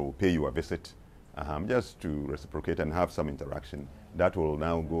advisor will pay you a visit just to reciprocate and have some interaction. That will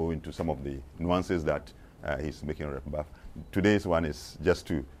now go into some of the nuances that he's making a reference. Today's one is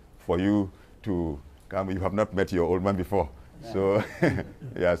just for you to come. You have not met your old man before, So,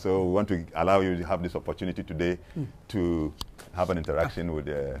 yeah, so we want to allow you to have this opportunity today to have an interaction with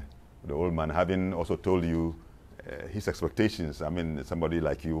the old man, having also told you his expectations. I mean, somebody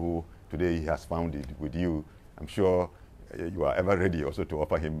like you who today he has found it with you. I'm sure you are ever ready also to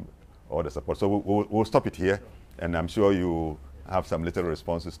offer him all the support. So we'll stop it here, and I'm sure you have some little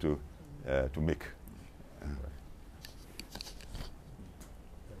responses to make.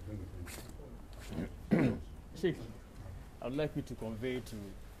 Sheikh, I would like you to convey to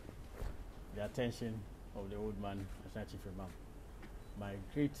the attention of the old man, National Chief Imam, my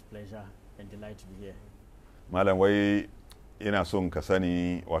great pleasure and delight to be here. Malam wai ina son ka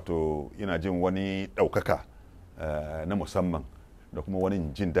sani wato ina jin wani ɗaukaka na musamman da kuma wani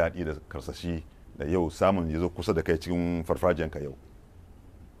jin daɗi da karsashi da yau samun ya zo kusa da kai cikin farfajiyanka yau.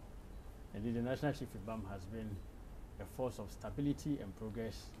 Indeed, the National Chief Imam has been a force of stability and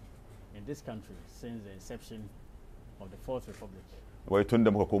progress in this country since the inception of the Fourth Republic. Wai tun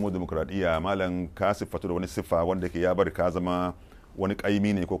da muka komo demokradiyya malam ka siffatu da wani siffa wanda ke ya bari ka zama wani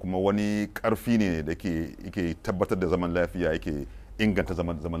ƙaimi ne ko kuma wani ƙarfi ne da yake tabbatar da zaman lafiya yake inganta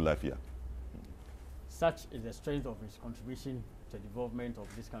zaman lafiya. Such is the strength of his contribution to the development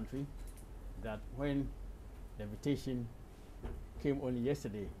of this country that when the invitation came only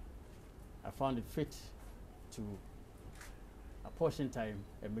yesterday, I found it fit to apportion time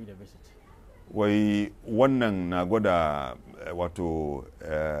and make the visit. Wai wannan na gwada wato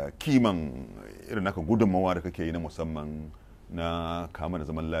kiman irin naka gudunmawa da kake yi na musamman na kama da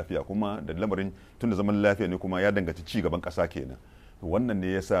zaman lafiya kuma da lamarin tun da zaman lafiya ne kuma ya danganci ci gaban ƙasa kenan. Wannan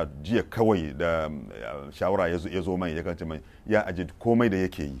ne yasa jiya kawai da shawara ya zo mai ya kance mai ya aje komai da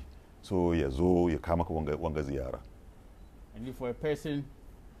yake yi so ya zo ya kama ka wanga ziyara. And for a person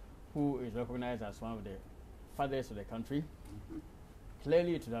who is recognized as one of the fathers of the country,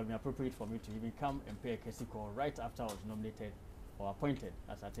 clearly it would have been appropriate for me to even come and pay a courtesy call right after I was nominated or appointed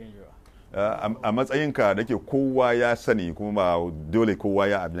as Attorney General. A matsayinka da ke kowa ya sani kuma ba dole kowa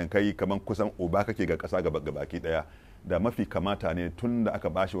ya abin kai kaman kusan uba kake ga kasa gabaki daya da mafi kamata ne tun da aka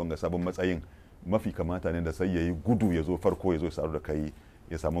bashi wanga sabon matsayin mafi kamata ne da sai yayi gudu ya zo farko ya zo saru da kai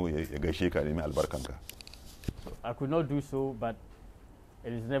ya samu ya gaishe ka ne mai albarkanka. I could not do so, but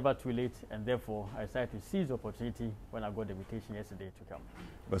it is never too late, and therefore I decided to seize the opportunity when I got the invitation yesterday to come.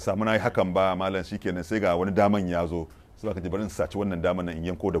 Ba samu na yi hakan ba malam shikenan sai ga wani daman ya zo sai aka ji bari in saci wannan daman nan in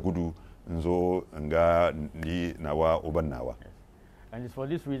yanko da gudu in zo in ga ni nawa uban nawa. Yes. And it's for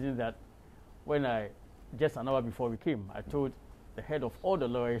this reason that when just an hour before we came, I told the head of all the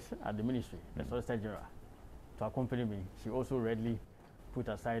lawyers at the ministry, the Solicitor General, to accompany me. She also readily put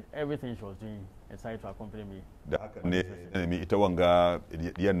aside everything she was doing and decided to accompany me. Da haka ne ita wanga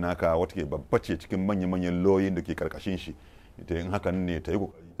yan naka wata ke babba ce cikin manyan loyin da ke karkashin shi. Ita in hakan ne ta yi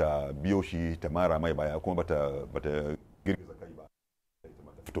kokari ta biyo shi ta mara mai baya kuma bata girgiza kai ba.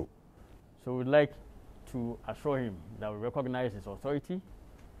 Fito. So we'd like to assure him that we recognize his authority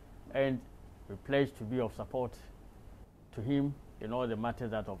and we pledge to be of support to him in all the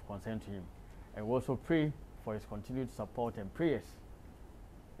matters that are of concern to him. And we also pray for his continued support and prayers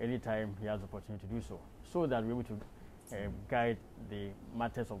anytime he has the opportunity to do so, so that we're able to guide the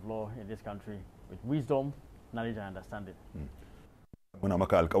matters of law in this country with wisdom, knowledge, and understanding. Muna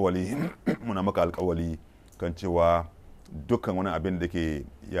maka alkawali kan cewa dukkan wani abin da ke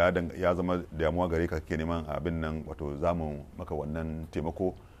ya zama damuwa gare ka ke neman abin nan wato zamu maka wannan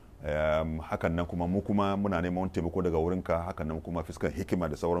taimako. Hakan nan kuma mu kuma muna neman wani taimako daga wurinka, hakan nan kuma fiskan hikima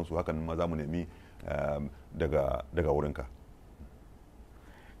da sauransu, hakan nan ma za mu nemi daga wurinka.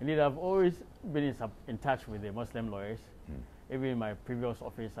 Indeed, I've always been in touch with the Muslim lawyers, even in my previous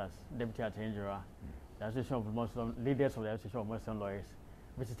office as Deputy Attorney General. The Association of Muslim leaders of the Association of Muslim Lawyers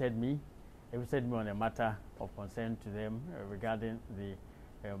visited me. They visited me on a matter of concern to them regarding the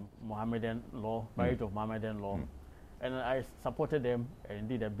Mohammedan law, right of Mohammedan law. And I supported them, and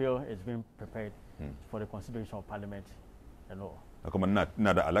indeed a bill is being prepared for the consideration of Parliament and all. Kuma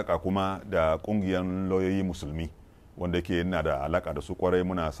na da alaka kuma da kungiyar lauyoyi musulmi wanda ke na da alaka da su kwarai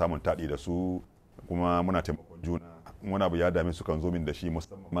muna samun taɗi da su kuma muna taimakon juna. Wani abu ya dame su kan zo min da shi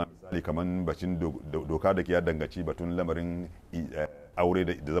musamman misali kamar bacin doka da ke ya dangaci batun lamarin aure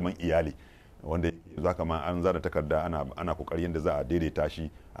da zaman iyali wanda za ka ma an zada takarda ana kokari yadda za a daidaita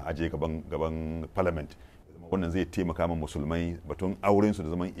shi a aje gaban parliament. Wannan zai taimaka ma musulmai batun auren su da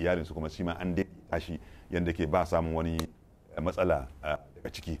zaman iyalin su kuma shi ma an daidaita shi yadda ke ba samun wani matsala daga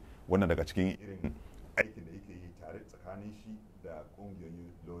ciki. Wannan daga cikin irin aikin da yake yi tare tsakanin shi da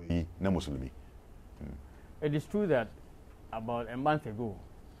kungiyoyin lauyoyi na musulmi. It is true that about a month ago,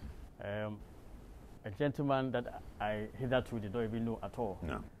 a gentleman that I hitherto did not even know at all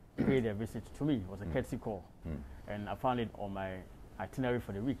paid a visit to me. It was a courtesy call. and I found it on my itinerary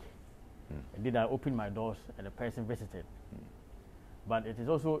for the week. Indeed, I opened my doors and the person visited. But it is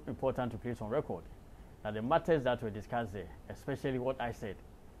also important to place on record that the matters that were discussed there, especially what I said,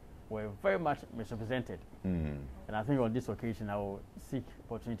 were very much misrepresented. And I think on this occasion I will seek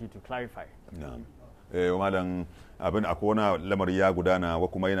opportunity to clarify. Malam abin a kona lamari ya gudana wa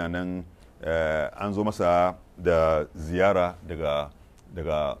kuma yana nan an zo masa da ziyara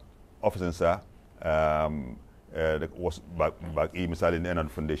daga ofisinsa baki misali na yana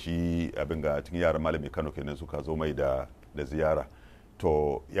nufin da shi abin ga cikin yaran malami Kano kenan suka zo mai da ziyara.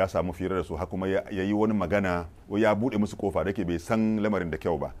 To ya samu firar da su har kuma ya yi wani magana ya bude musu kofa da ke bai san lamarin da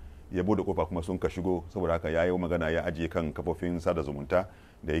kyau ba, ya bude kofa kuma sun ka shigo, saboda haka ya yi magana ya ajiye kan kafofin sada zumunta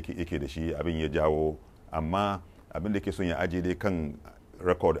da yake da shi, abin ya jawo. Amma abin da ke son ya ajiye dai kan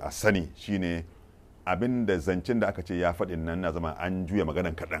record a sani shine abin da zancen da aka ce ya faɗin nan na zama an juya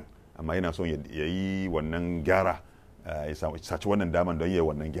maganan kaɗan, amma yana son ya yi wannan gyara, ya saci wannan daman don ya yi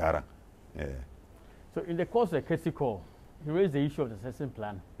wannan gyara. So in the course of the courtesy call, he raised the issue of the succession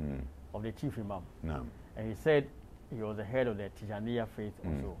plan of the chief imam. And he said he was the head of the Tijaniya faith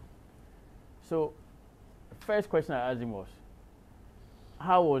also. So the first question I asked him was,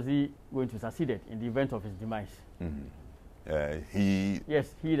 how was he going to succeed in the event of his demise?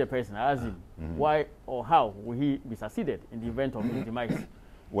 Yes, he the person. I asked him, why or how will he be succeeded in the event of his demise?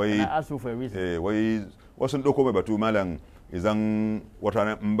 And I asked you for a reason. Wai wasu ɗauko mai batu malam idan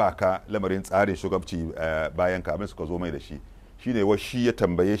wata in ba ka lamarin tsarin shugabci bayan ka abin suka zo mai da shi shine wa shi ya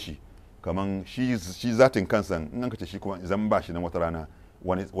tambaye shi kaman shi zatin kansa in an kace shi kuma idan ba shi nan wata rana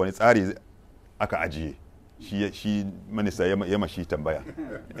wani tsari aka ajiye shi minista ya mashi tambaya.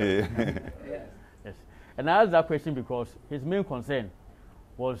 Yes, and I asked that question because his main concern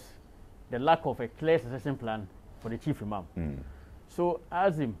was the lack of a clear succession plan for the chief imam. So I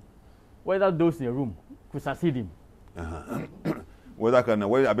asked him whether those in the room could succeed him. Wai ka nan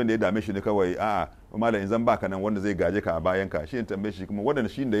wai abin da ya dame shi ne kawai a'a malam in zan baka nan wanda zai gaje ka a bayan ka, shi ne tambaye shi kuma wanda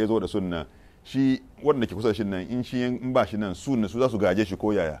shi da ya zo da sunna shi wanda ke kusa da shi nan in ba shi nan su za su gaje shi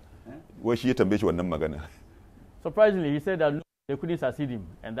ko yaya, wai shi ya tambaye shi wannan magana. Surprisingly, he said that no, they couldn't succeed him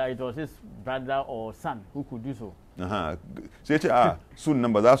and that it was his brother or son who could do so. Sai ce a sun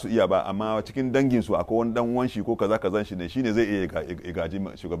nan ba za su iya ba, amma cikin dangin su akwai wani dan uwan shi ko kazan shi ne shine zai iya gaji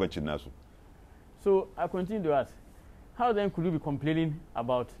shugabancin nasu. So I continue to ask, how then could you be complaining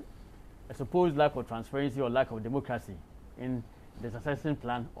about a supposed lack of transparency or lack of democracy in the succession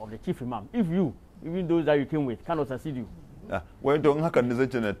plan of the chief imam if you, even those that you came with, cannot succeed you? Wai to in hakan ne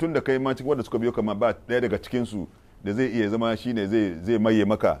zance ne tun da kai ma cikin wanda suka biyo kama ba daya daga cikin su da zai iya zama shine zai maye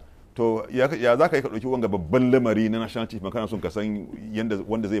maka, to ya za ka yi ka ɗauki wanga babban lamari na national chief imam kana son ka san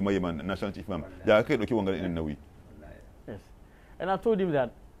wanda zai maye ma national chief imam, ya ka yi ɗauki wanga irin nauyi. Yes, and I told him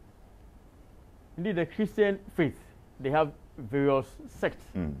that indeed the Christian faith, they have various sects,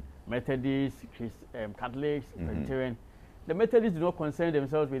 Methodists, Catholics, Presbyterian. The Methodists do not concern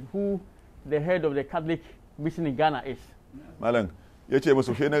themselves with who the head of the Catholic mission in Ghana is. Malam ya ce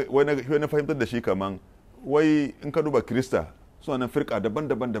musu shi na fahimtar da shi kaman wai in ka duba Kirista suna nan firka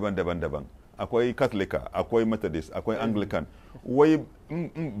daban-daban. Akwai Katolika, akwai Methodist, akwai Anglican. Wai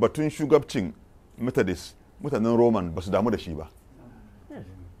batun shugabcin Methodist mutanen Roman ba su damu da shi ba.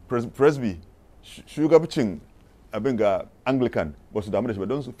 Presby shugabcin abin ga Anglican ba su damu da shi ba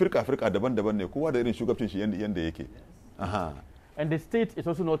don su firka daban-daban ne, kowa da irin shugabcin shi yanda yake. And the state is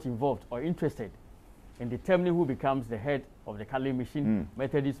also not involved or interested in determining who becomes the head of the Catholic mission,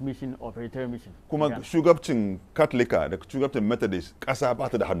 Methodist mission, or Presbyterian mission. Kuma shugabcin Katolika da shugabcin Methodist ƙasa ba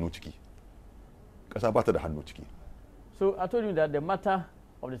ta da hannu ciki. So I told him that the matter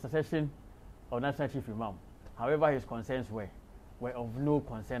of the succession of National Chief Imam, however his concerns were of no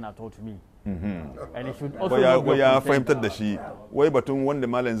concern at all to me. And it should also ya fahimtar da shi wai batun wanda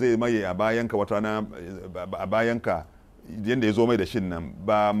malam zai maye a bayanka wata na a bayanka yanda ya zo mai da shin nan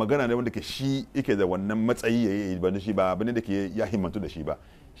ba magana ne wanda ke shi yake da wannan matsayi ya yi ba shi ba abin da ke ya himmantu da shi ba,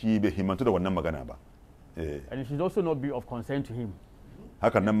 shi bai himmantu da wannan magana ba. And it should also not be of concern to him.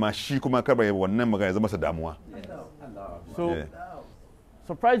 Hakan nan ma shi kuma kar bai wannan magana ya zama sa damuwa. So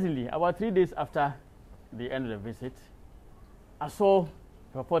surprisingly, about 3 days after the end of the visit, I saw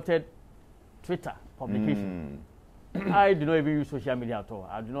reported Twitter publication. I do not even use social media at all.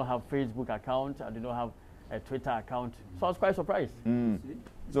 I do not have Facebook account. I do not have a Twitter account. So I was quite surprised.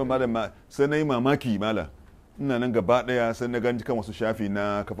 So malam sai na yi mamaki malam ina nan gaba daya sai na ganji kan wasu shafi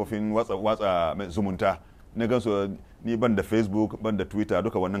na kafofin watsa zumunta na gansu ni ban da Facebook ban da Twitter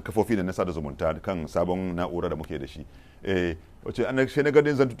duka wannan kafofi da na sada zumunta kan sabon na'ura da muke da shi. Wace sai na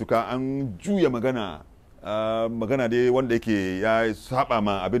gadin zantutuka an juya magana dai wanda yake ya saba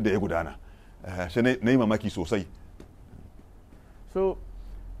ma abin da ya gudana. Sai na yi mamaki sosai So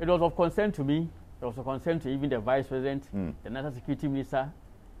it was of concern to me. It was of concern to even the Vice President, the National Security Minister.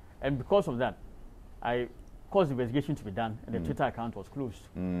 And because of that, I caused the investigation to be done, and the Twitter account was closed.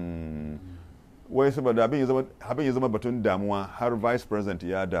 Wai saboda abin ya zama batun damuwa har Vice President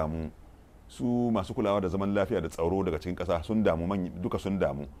ya damu, su masu kulawa da zaman lafiya da tsaro daga cikin kasa sun damu, duka sun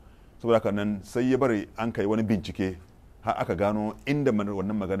damu. Saboda haka nan sai ya bari an kai wani bincike har aka gano inda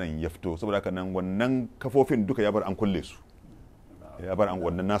wannan maganan ya fito. Saboda haka nan wannan kafofin duka ya bar an kulle su. Ya bar an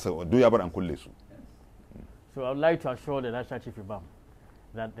wannan nasa duk ya bar an kulle su. So I would like to assure the National Chief Imam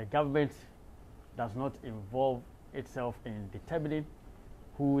that the government does not involve itself in determining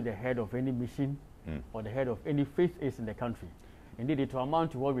who the head of any mission or the head of any faith is in the country. Indeed, it will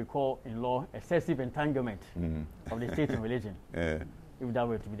amount to what we call in law excessive entanglement of the state and religion. If that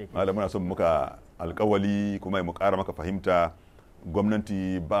were to be the case. Malamuna son muka alkawali kuma mu ƙara maka fahimta,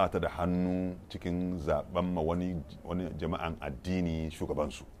 gwamnati ba ta da hannu cikin zaben ma wani jama'an addini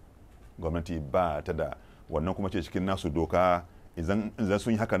shugabansu. Gwamnati ba ta da wannan, kuma ce cikin nasu doka idan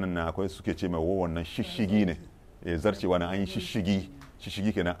sun yi haka nan na akwai suke ce mai wannan shishigi ne, zarcewa na an yi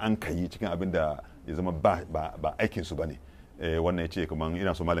shishigi kenan an kai cikin abin da ya zama ba aikinsu ba ne. Wannan ya ce kaman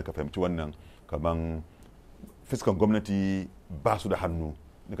ina so malam ka fahimci wannan, kaman fiskan gwamnati ba su da hannu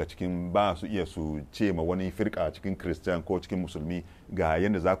daga cikin, ba su iya su ce ma wani firka cikin Christian ko cikin musulmi ga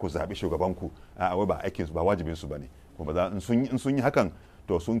yadda za ku zaɓi shugabanku, a wai ba aikinsu ba wajibinsu ba ne, kuma in sun yi hakan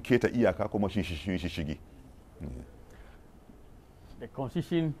to sun keta iyaka kuma shishigi. The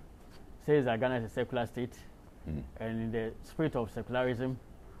Constitution says that Ghana is a secular state, and in the spirit of secularism,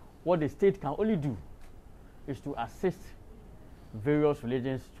 what the state can only do is to assist various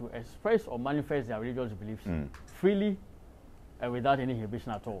religions to express or manifest their religious beliefs freely and without any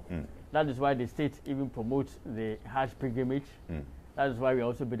inhibition at all. That is why the state even promotes the Hajj pilgrimage. That is why we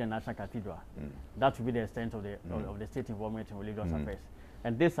also build a national cathedral. That will be the extent of the state involvement in religious affairs.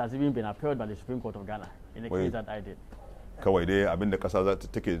 And this has even been upheld by the Supreme Court of Ghana in the case that I did. Kawai dai abinda kasa za ta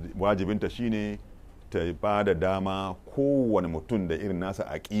take wajibinta shine ta ba da dama kowane mutum da irin nasa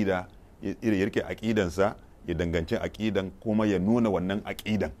aƙida, irin yarke aƙidansa, ya danganci aƙidan kuma ya nuna wannan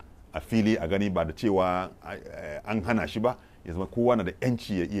aƙidan a fili a gani, ba da cewa an hana shi ba, ya zama kowa na da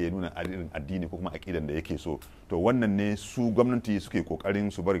yanci ya iya nuna irin addini ko kuma aƙidan da yake so. To wannan ne su gwamnati suke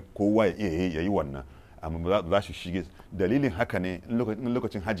kokarin su bari kowa ya iya yayi wannan, amma za su shige. Dalilin haka ne in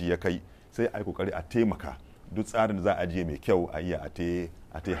lokacin haji ya kai sai a yi kokari a taimaka duk tsarin da za a ajiye mai kyau a iya a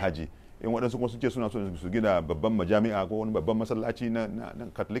te haji. In waɗansu kuma suke suna so su gina babban majami'a ko wani babban masallaci na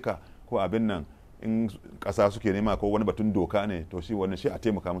katolika ko abin nan, in ƙasa suke nema ko wani batun doka ne, to shi wannan shi a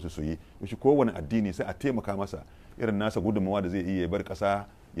taimaka musu su yi. Shi kowane addini sai a taimaka masa irin nasa gudunmawa da zai iya bar ƙasa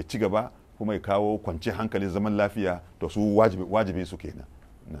ya ci gaba kuma ya kawo kwanciyar hankali, zaman lafiya, to su wajibi su kenan.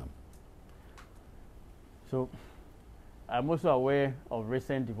 So I'm also aware of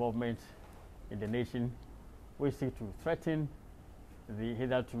recent developments in the nation which seek to threaten the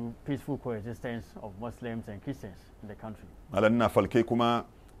hitherto peaceful coexistence of Muslims and Christians in the country. Malam na falke kuma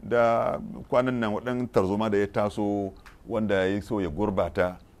da kwanan nan waɗannan tarzoma da ya taso wanda ya so ya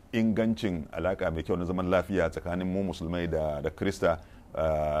gurbata ingancin alaka mai kyau na zaman lafiya tsakanin mu musulmai da Krista,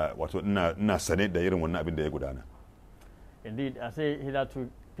 wato ina sane da irin wannan abin da ya gudana. Indeed, I say hitherto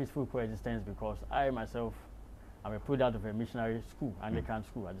peaceful coexistence because I myself am a product of a missionary school, Anglican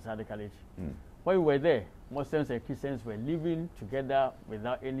school at the Sadi College. When we were there, Muslims and Christians were living together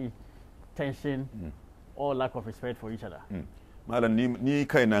without any tension or lack of respect for each other. Malam ni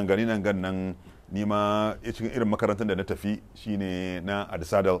kai nan gani nan ni ma cikin irin makarantar da na tafi shine na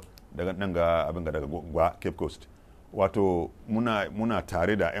Adisadal daga nan ga abin ga daga Gwa Cape Coast. Wato muna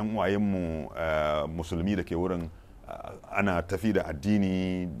tare da ƴan uwayenmu musulmi da ke wurin, ana tafi da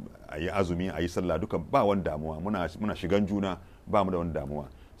addini, a yi azumi, a yi sallah, duka ba wani damuwa, muna shigan juna, ba mu da wani damuwa.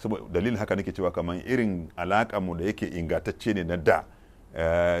 Saboda dalilin haka nake cewa kamar irin alaƙa mu da yake ingantacce ne na da,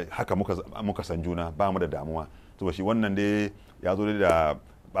 haka muka san juna, ba mu da damuwa. Saboda shi wannan dai ya zo da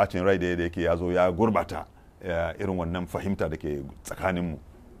bacin rai da yake ya zo ya gurbata irin wannan fahimta da ke tsakaninmu.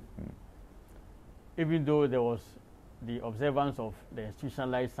 Even though there was the observance of the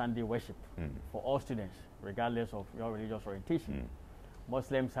institutionalized Sunday worship for all students, regardless of your religious orientation,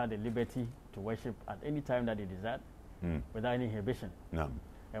 Muslims had the liberty to worship at any time that they desired without any inhibition.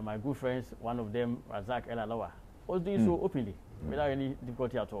 And my good friends, one of them, Razak El Alawa, was doing so openly without any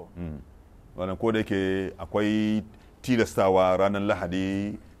difficulty at all. Wannan ko da yake akwai tilastawa ranar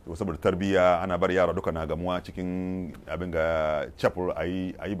Lahadi saboda tarbiyya, ana bar yara duka na gamuwa cikin abin ga chapel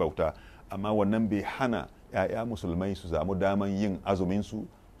ayi bauta, amma wannan bai hana ya'ya musulmai su samu daman yin azumin su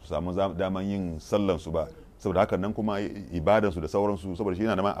samu daman yin sallan su ba. Saboda haka nan kuma ibadansu da sauransu, saboda shi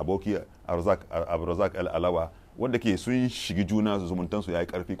yana da ma aboki Razak El Alawa wanda ke sun shigi juna zumuntansu ya yi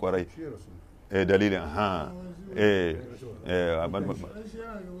karfi kwarai dalilin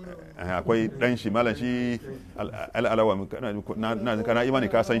akwai dan shi malam shi al'alawa kana imani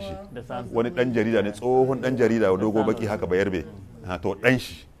ka san shi wani dan jarida ne tsohon dan jarida dogo baki haka bayarbe to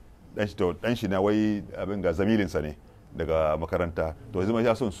dan shi na wai abin ga zamilinsa ne daga makaranta to zama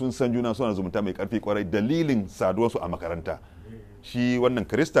ya sun san juna suna zumunta mai karfi kwarai dalilin saduwarsu a makaranta shi wannan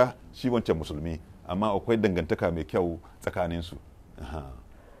krista shi wancan musulmi amma akwai dangantaka mai kyau tsakaninsu.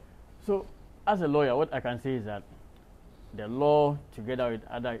 So as a lawyer, what I can say is that the law, together with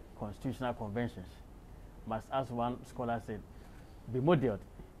other constitutional conventions, must, as one scholar said, be modeled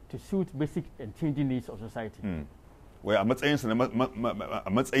to suit basic and changing needs of society. Wai a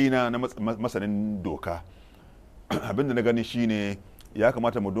matsayina na masanin doka abin da na gani shine ya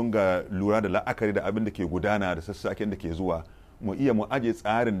kamata mu dunga lura da la'akari da abin da ke gudana da sassaken da ke zuwa mu iya mu aje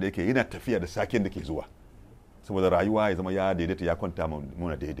tsarin da yake yana tafiya da saken da ke zuwa saboda rayuwa ya zama ya daidaita ya kwanta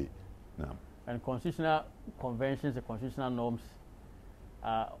muna daidai. And constitutional conventions and constitutional norms,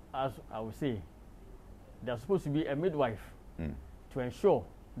 as I would say, they're supposed to be a midwife to ensure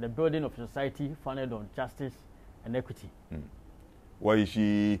the building of society founded on justice and equity. Wai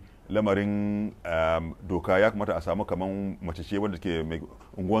shi lamarin doka ya kamata a samu kaman mace ce wanda ke mai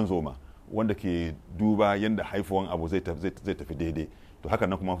unguwan zoma wanda ke duba yadda haifuwan abu zai tafi daidai, to haka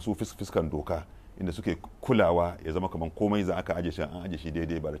nan kuma su fiskan doka inda suke kulawa ya zama kaman komai za aka aje shi an aje shi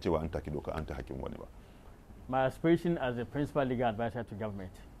daidai ba da cewa an taki doka an ta hakin wani ba. My aspiration as a principal legal advisor to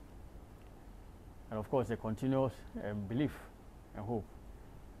government, and of course a continuous belief and hope,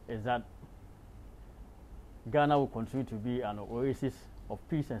 is that Ghana will continue to be an oasis of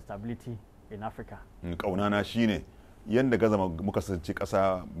peace and stability in Africa. Kaunana shine yanda gaza muka sanci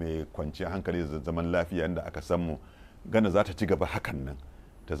kasa mai kwanciyar hankali da zaman lafiya yanda aka san mu, Ghana za ta ci gaba hakan nan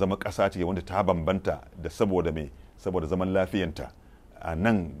ta zama kasa ce wanda ta bambanta da saboda zaman lafiyanta a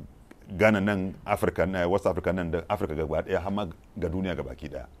nan Ghana nan Africa na West Africa nan da Africa gaba daya har ma ga duniya gabaki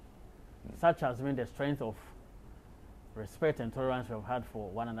daya. Such has been the strength of respect and tolerance we have had for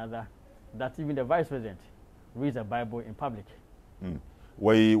one another, that even the vice president reads the Bible in public.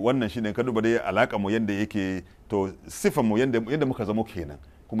 Wai wannan shine ka duba dai alaka mu yanda yake, to sifan mu yanda muka zama kenan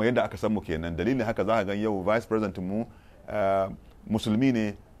kuma yanda aka san mu kenan. Dalilin haka za ka ga yau vice president mu musulmi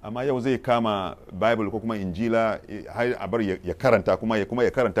ne amma yau zai kama Bible ko kuma Injila har a bar ya karanta kuma ya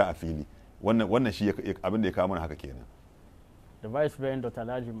karanta a fili. Wannan shi abin da ya kawo mana haka kenan. The vice president Dr.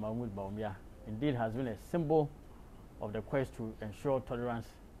 Alhaji Mahmoud Bawumia indeed has been a symbol of the quest to ensure tolerance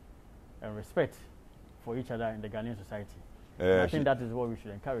and respect for each other in the Ghanaian society. I think that is what we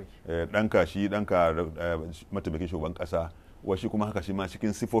should encourage. Danka mataimakin shugaban kasa washi kuma haka shi ma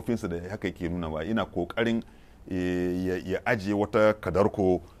cikin sifofinsa da haka yake nuna wa ina kokarin ya ajiye wata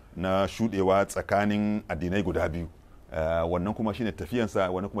kadarko na shudewa tsakanin addinai guda biyu. Wannan kuma shine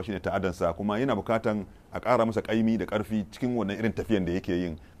tafiyansa, wannan kuma shine ta'adansa, kuma yana bukatan a ƙara masa ƙaimi da ƙarfi cikin wannan irin tafiyan da yake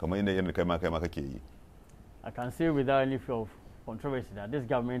yin kamar yadda kai ma kake yi. I can say without any fear of controversy that this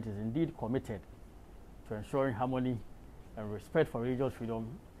government is indeed committed to ensuring harmony and respect for religious freedom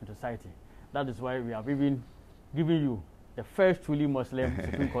in society. That is why we have even given you the first truly Muslim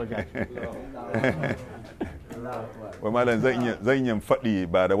Supreme Court judge. Wai malam zan yi faɗi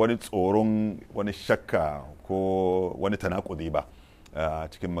ba da wani tsoron wani shakka ko wani tanakudi ba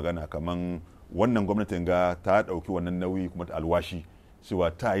cikin magana, kaman wannan gwamnatin ga ta ɗauki wannan nauyi kuma ta alwashi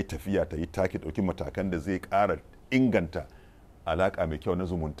cewa ta yi tafiya ta yi take ɗauki matakan da zai ƙara inganta alaƙa mai kyau na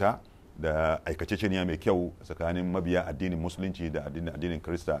zumunta da aikaceceniya mai kyau tsakanin mabiya addinin musulunci da addinin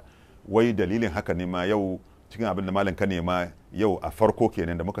Kirista. Wai dalilin haka ne ma yau cikin abin da malam ka nema yau a farko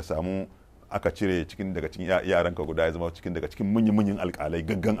kenan da muka samu aka cire daga cikin yaranka guda ya zama daga cikin munyin alƙalai,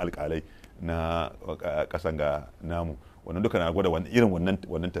 gaggan alƙalai na ƙasan ga namu. Wannan duka na gwada irin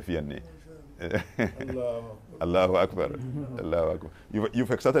wannan tafiyan ne. Allahu Akbar. Allahu Akbar. You've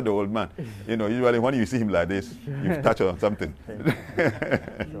excited the old man. You know, usually when you see him like this, you've touched on something.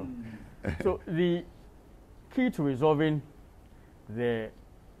 Sure. So the key to resolving the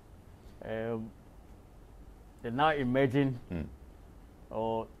now emerging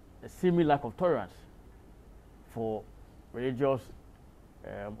or a seeming lack of tolerance for religious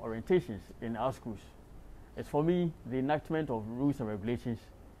orientations in our schools is, for me, the enactment of rules and regulations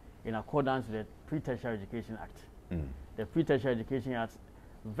in accordance with the Pre-Tertiary Education Act. The Pre-Tertiary Education Act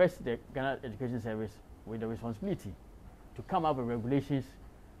vests the Ghana Education Service with the responsibility to come up with regulations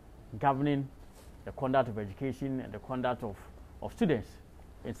governing the conduct of education and the conduct of students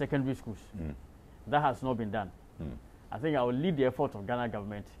in secondary schools. That has not been done. I think I will lead the effort of Ghana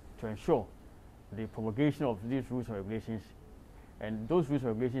government to ensure the promulgation of these rules and regulations. And those rules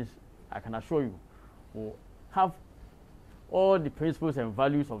and regulations, I can assure you, will have all the principles and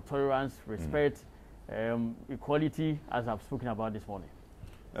values of tolerance, respect, equality, as I've spoken about this morning.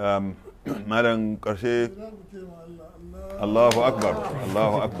 Malam karshe Allahu Akbar,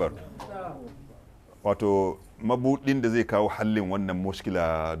 Allahu Akbar. Wato mabudin da zai kawo hallin wannan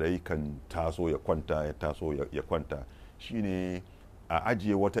mushkila da yakan taso ya kwanta ya taso ya kwanta shine a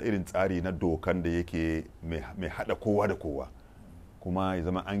ajiye wata irin tsari na dokan da yake mai hada kowa da kowa, kuma ya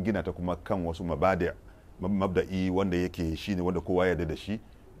zama an gina ta kuma kan wasu mabda'i wanda yake shine wanda kowa ya da shi.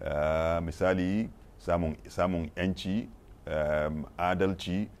 Misali samun yanci,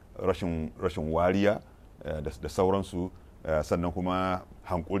 adalci, rashin wariya da sauransu, sannan kuma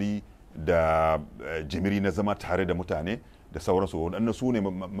hankuri da jimiri na zama tare da mutane da sauransu. Waɗannan su ne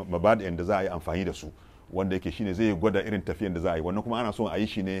mabadi'in da za a yi amfani da su, wanda yake shine zai gwada irin tafiyan da za a yi. Wannan kuma ana son a yi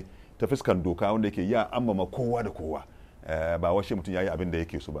shi ne ta fuskan doka wanda yake ya ammama kowa da kowa, ba washe mutum ya yi abin da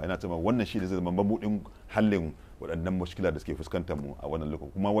yake so ba. Ina cewa wannan shi ne zai zama mabuɗin hallin waɗannan mushkila da suke fuskantar mu a wannan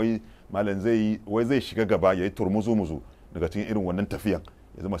lokaci. Kuma wai malam zai shiga gaba ya yi turmuzu daga cikin irin wannan tafiyan,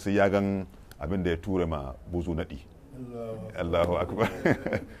 ya zama sai ya gan abin da ya ture ma buzu naɗi. Allahu Akbar.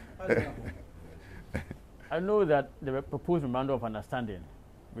 I know that the proposed memorandum of understanding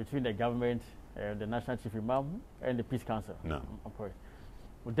between the government, the National Chief Imam, and the Peace Council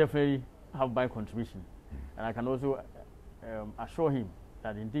will definitely have my contribution. And I can also assure him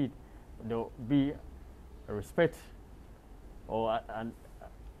that indeed there will be a respect or a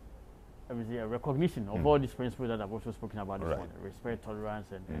recognition of all these principles that I've also spoken about this morning: respect,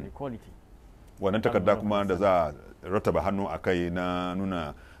 tolerance, and equality. Wannan takarda kuma da za a rataba hannu a kai na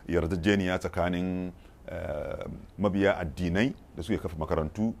nuna yarjejeniya tsakanin mabiya addinai da suke kafa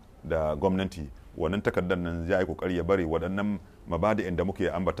makarantu da gwamnati, wannan takardar nan ya yi kokari ya bari waɗannan mabadi'in da muke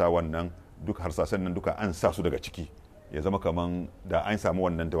ambata wannan duk harsasan nan duka an sa su daga ciki, ya zama kaman da an samu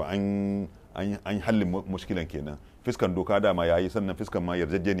wannan da an hallin mushkilan kenan. Fiskan doka dama yayi, sannan fiskan ma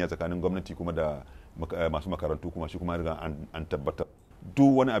yarjejeniya tsakanin gwamnati kuma da masu makarantu kuma shi kuma riga an tabbatar.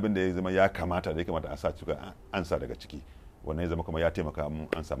 Duk wani abin da ya zama ya kamata a sa suka an sa daga ciki, wannan ya zama kuma ya taimaka mun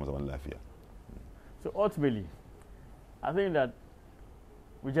an samu zaman lafiya. So ultimately, I think that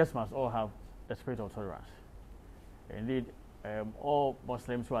we just must all have the spirit of tolerance. Indeed, all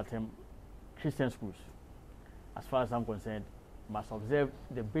Muslims who attend Christian schools, as far as I'm concerned, must observe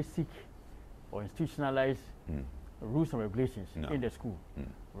the basic or institutionalized rules and regulations in the school,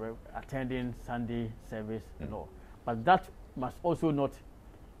 attending Sunday service and all. But that must also not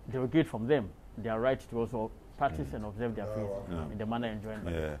derogate from them their right to also practice and observe their faith in the manner enjoined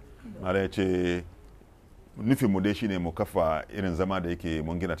by them. Nufin mu dai shine mu kafa irin zama da yake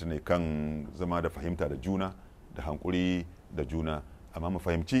mun gina ta ne kan zama da fahimta da juna da hankuri da juna, amma mu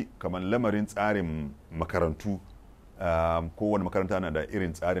fahimci kamar lamarin tsarin makarantu, kowane makaranta na da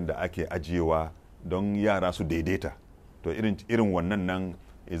irin tsarin da ake ajiyewa don yara su daidaita. To irin wannan nan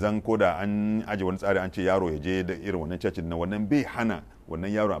idan ko da an aje wani tsari an ce yaro ya je da irin wannan cacin na wannan bai hana wannan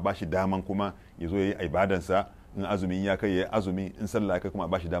yaro a bashi daman kuma ya zo ya yi ibadansa, in azumi ya kai ya yi azumi, in sallah ya kai kuma a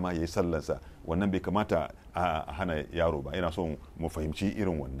bashi dama ya yi sallarsa. Wannan bai kamata a hana yaro ba. Ina son mu fahimci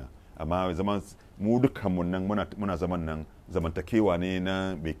irin wannan, amma zaman mu dukkanmu nan muna zaman nan zamantakewa ne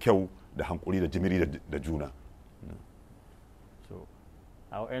na mai kyau da hankuri da jimiri da juna. So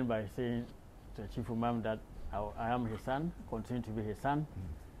I'll end by saying to the Chief Imam that I am his son, continue to be his son,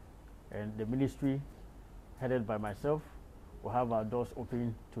 and the ministry headed by myself will have our doors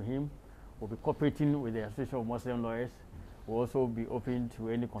open to him. We'll be cooperating with the Association of Muslim Lawyers. We'll also be open to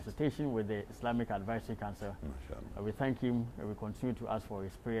any consultation with the Islamic Advisory Council. We thank him and we continue to ask for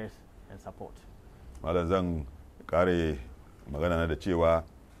his prayers and support. Malam zan kare magana na da cewa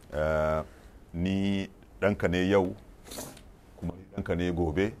ni ɗanka ne yau kuma ni ɗanka ne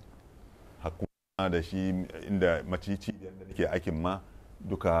gobe, hakuma da shi inda macici da nake aikin ma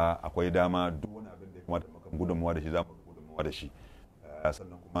duka akwai dama duk wani abin da ya kamata maka gudunmuwa da shi za mu gudunmuwa da shi.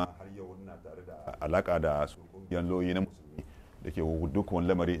 Sannan kuma har yau ina tare da alaka da su ƙungiyar lauyoyi na musulmi da ke duk wani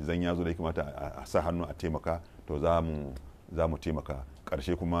lamari zan ya zo da ya kamata a sa hannu a taimaka, to za mu taimaka.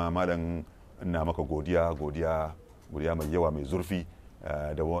 Ƙarshe kuma malam ina maka godiya mai yawa mai zurfi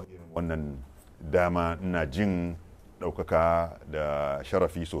da wannan dama. Ina jin ɗaukaka da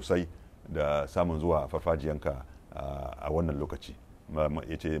sharafi sosai da samun zuwa farfajiyanka a wannan lokaci.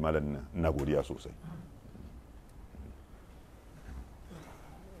 Ya ce malam ina godiya sosai.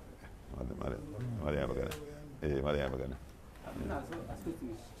 Malam ya magana. Malam ya magana.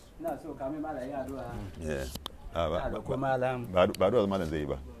 Ina so kame malam ya addu'a. Ba addu'a malam zai yi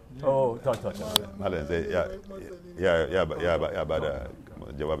ba. Oh, to. Malam zai ya ba da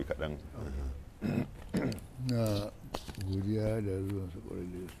jawabi kaɗan. Na godiya da zuwan su kwarai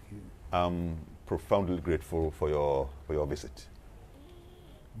da gaske. profoundly grateful for your visit.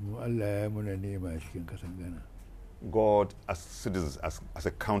 Mu Allah ya muna nema cikin kasan Ghana. God, as citizens, as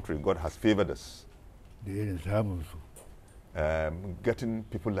a country, God has favored us. Da irin samun su Getting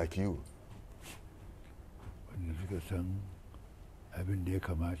people like you wanda suka san abin da ya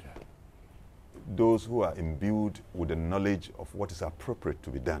kamata. those who are imbued with the knowledge of what is appropriate to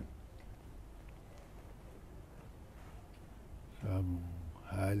be done. Samun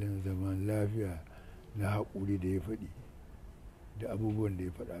halin zaman lafiya na haƙuri da ya faɗi da abubuwan da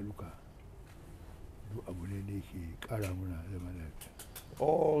ya faɗa duka duk abu ne da yake ƙara muna zaman lafiya.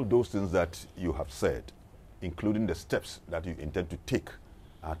 All those things that you have said, including the steps that you intend to take,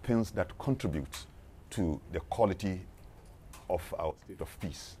 are things that contribute to the quality of our state of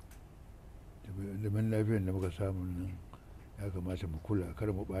peace. Zaman lafiyar da muka samu nan ya kamata mu kula kar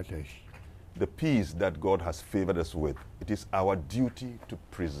mu ɓata shi. The peace that God has favored us with, it is our duty to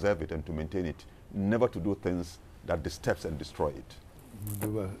preserve it and to maintain it, never to do things that disturbs and destroy it. Mun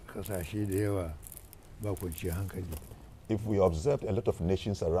duba kasashe da yawa ba kwanciyar hankali. If we observed a lot of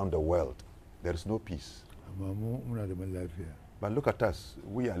nations around the world, there is no peace. Amma mu muna zaman lafiya. But look at us,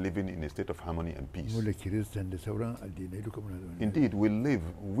 we are living in a state of harmony and peace. Mu da Kiristan da sauran addinai duka muna zaman lafiya. Indeed,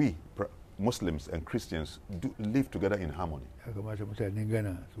 we, Muslims and Christians, do live together in harmony. Ya kamata mutanen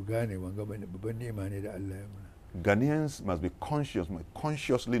Ghana su gane wanga babban nema ne da Allah ya muna. Ghanaians must be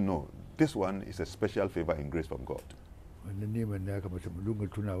consciously know this one is a special favor and grace from God. Wannan neman da ya kamata mu dinga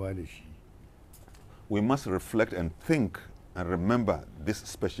tunawa da shi. We must reflect and think and remember this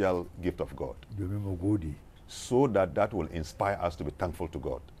special gift of God, Domin mu gode. so that that will inspire us to be thankful to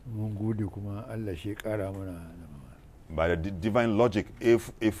God. Mun gode kuma Allah shi ya ƙara mana. By the divine logic,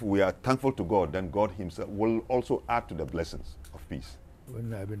 if we are thankful to God, then God himself will also add to the blessings of peace.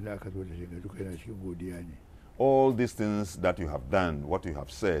 Wannan abin da aka zo da shi ga duka yana cikin godiya ne. All these things that you have done, what you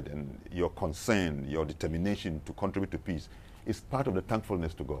have said, and your concern, your determination to contribute to peace is part of the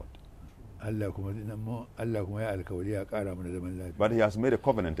thankfulness to God. Allah kuma ya alkawari ya ƙara mana zaman lafiya. But he has made a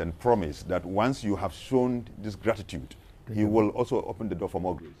covenant and promise that once you have shown this gratitude, he will also open the door for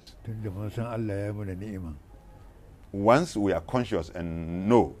more grace. Tunda mun san Allah ya mana ni'ima. Once we are conscious and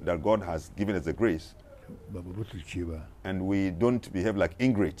know that God has given us the grace, Ba mu butulce ba. and we don't behave like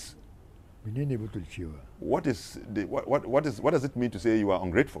ingrates, Menene butulcewa? what does it mean to say you are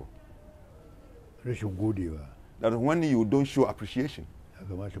ungrateful? Rashin godewa. That when you don't show appreciation. Ya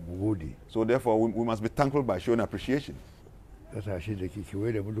kamata mu gode. So therefore we must be thankful by showing appreciation. Kasashe da ke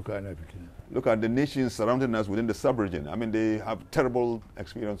kewaye da mu duka ana fitina. Look at the nations surrounding us within the sub-region. I mean, they have terrible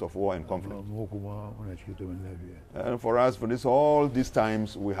experience of war and conflict. Mu kuma muna cikin zaman lafiya. And for us, all these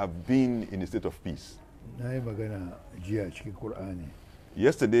times, we have been in a state of peace. Na yi magana jiya cikin Qur'ani.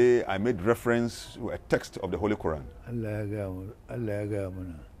 Yesterday, I made reference to a text of the Holy Quran. Allah ya gaya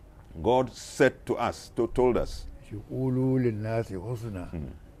mana. God said to us, told us, Shi qulu lin-nasi husna.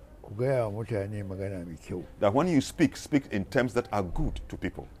 Ku gaya wa mutane magana mai kyau. that when you speak in terms that are good to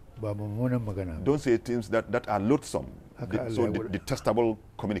people. Ba mummunan magana ba. Don't say things that are loathsome, detestable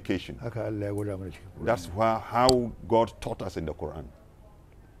communication. Haka Allah ya gwada mana cikin Qur'ani. That's how God taught us in the Quran.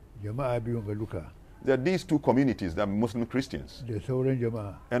 Jama'a biyun ga duka. There are these two communities, the Muslim Christians, Da sauran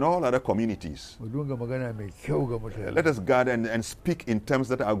jama'a. and all other communities. Mu dunga magana mai kyau ga mutane. Let us guard and speak in terms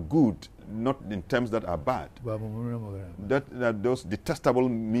that are good, not in terms that are bad. Ba mummunan magana ba. That those detestable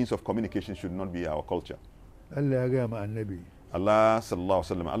means of communication should not be our culture. Allah ya gaya ma annabi. Allah sallallahu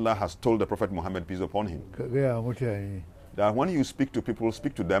alaihi wasallam, Allah has told the Prophet Muhammad, peace upon him, Ka gaya wa mutane. that when you speak to people,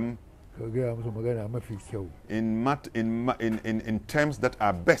 speak to them Ka gaya musu magana mafi kyau. in terms that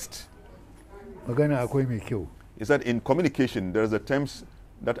are best. Magana akwai mai kyau. He said in communication there's the terms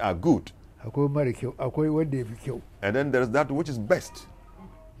that are good, Akwai mara kyau. Akwai wanda ya fi kyau. and then there's that which is best.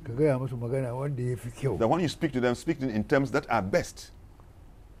 Ka gaya musu magana wanda ya fi kyau. That when you speak to them, speak in terms that are best.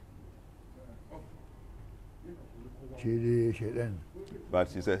 Ce dai shaidan. But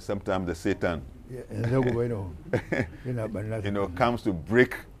he said sometimes the Satan, Yanzu gobe yana ɓanna. comes to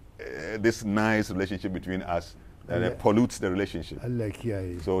break this nice relationship between us, and it pollutes the relationship. Allah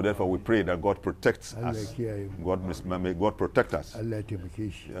kiyaye. So therefore we pray that God protects Allah us. kiyaye. May God protect us. Allah ya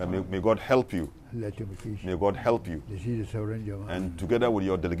taimake shi. May God help you. Allah ya taimake shi. May God help you. Da shi da sauran jama'a. And together with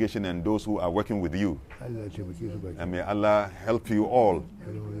your delegation and those who are working with you, Allah ya taimake su baki. and may Allah help you all,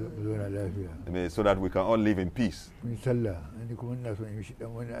 Mu zauna lafiya. so that we can all live in peace. Mun sallah. Ni kuma ina son in yi shi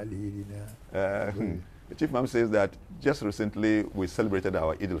dan wani alheri na. The Chief Imam says that just recently we celebrated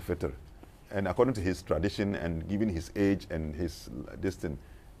our Eid al-Fitr, and according to his tradition and given his age and his distance,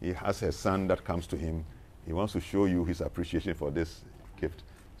 he has a son that comes to him. He wants to show you his appreciation for this gift.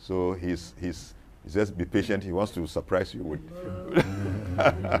 So he says, be patient. He wants to surprise you with.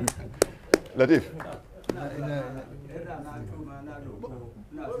 Latif.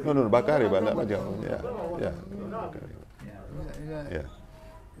 No, Bakari, but yeah.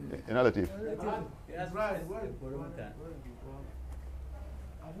 Ina Latif.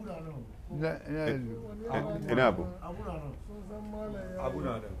 Ina Abu.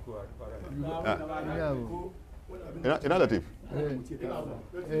 Ina Latif.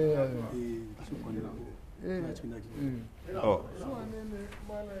 Oh.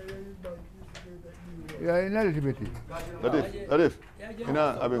 Ya ina da tibeti. Latif.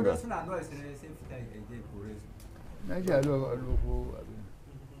 Ina abin ga. Na ji alo ko abin.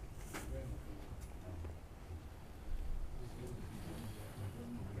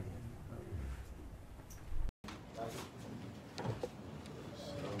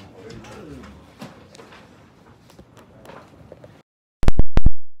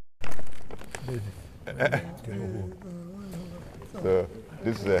 So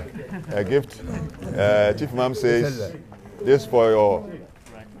this is a gift. Chief Imam says, this for your...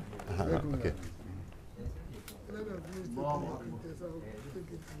 Okay.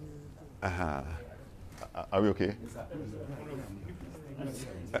 Are we okay?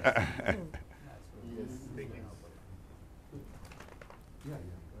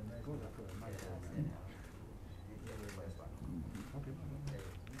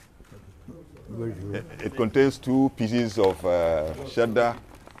 It contains 2 pieces of shadda.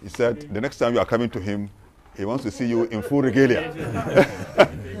 He said the next time you are coming to him, he wants to see you in full regalia.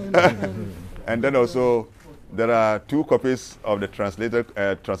 And then also there are 2 copies of the translated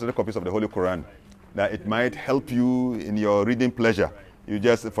copies of the Holy Quran, that it might help you in your reading pleasure. You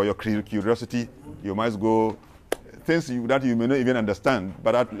just, for your curiosity, you must go things that you may not even understand,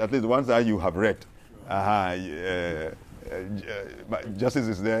 but at least ones that you have read. Justice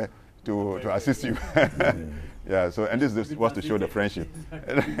is there to assist you. Yeah, so, and this was to show the friendship.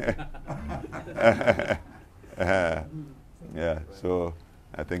 Yeah, so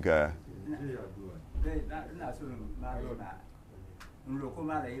I think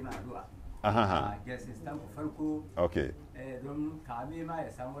okay.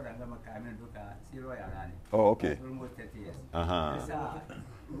 Oh, okay.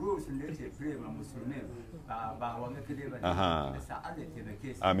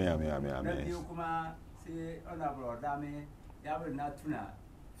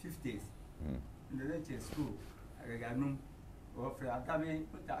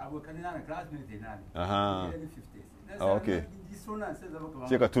 Oh, okay.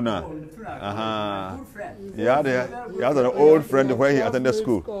 Tuna. Yeah, he has an old friend where he attended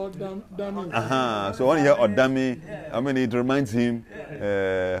school. So when he heard Odami, I mean, it reminds him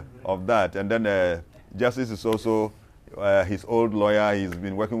of that. And then Justice is also his old lawyer. He's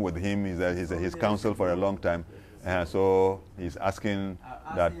been working with him. He's his counsel for a long time. So he's asking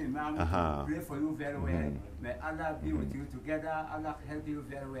that. Pray for you very well. May Allah be with you together. Allah help you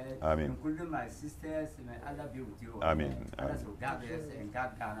very well. Amen. Including my sisters. May Allah be with you. Amen. Allah so God bless and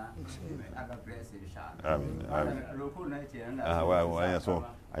God Ghana. May Allah bless inshallah. Amen. So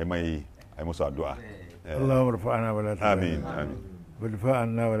I must dua. اللهم ارفعنا ولا تحرمنا. آمين آمين. وادفع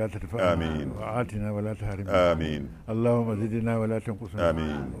عنا ولا تدفعنا. آمين. وآتنا ولا تحرمنا. آمين. اللهم زدنا ولا تنقصنا.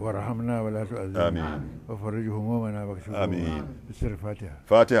 آمين. وارحمنا ولا تؤذنا. آمين. وفرج همومنا واكشف همومنا. آمين. بسر الفاتحة.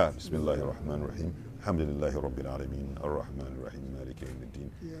 فاتحة. بسم الله الرحمن الرحيم. الحمد لله رب العالمين الرحمن الرحيم مالك يوم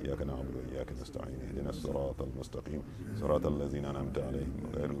الدين إياك نعبد وإياك نستعين اهدنا الصراط المستقيم صراط الذين أنعمت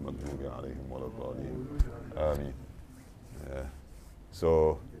عليهم غير المغضوب عليهم ولا الضالين. آمين.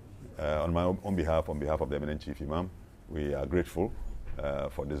 So on behalf of the eminent Chief Imam, we are grateful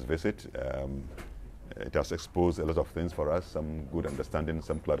for this visit. It has exposed a lot of things for us, some good understanding,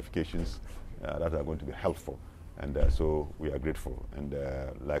 some clarifications that are going to be helpful. And so we are grateful. And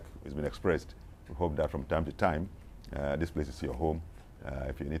like it's been expressed, we hope that from time to time, this place is your home.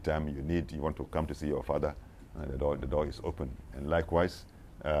 If anytime you want to come to see your father, the door is open. And likewise,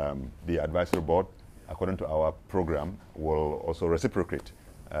 the advisory board, according to our program, will also reciprocate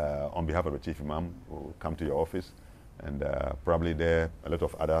on behalf of the Chief Imam, who will come to your office. And probably there a lot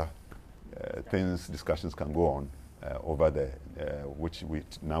of other discussions can go on over there, which we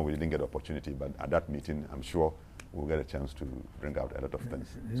didn't get opportunity, but at that meeting, I'm sure we'll get a chance to bring out a lot of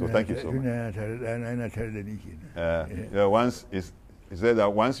things. So thank you so much. Once he said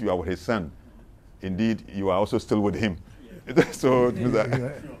that once you are with his son, indeed you are also still with him. So he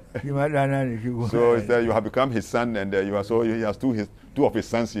said you have become his son, and he has two of his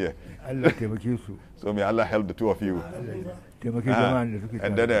sons here. So may Allah help the 2 of you.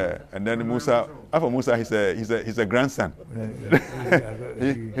 And then Musa, after Musa, he's a grandson.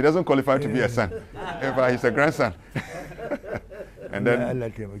 He doesn't qualify to be a son, but he's a grandson. And then, Allah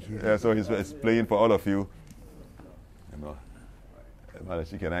taimake so he's playing for all of you. You know, mala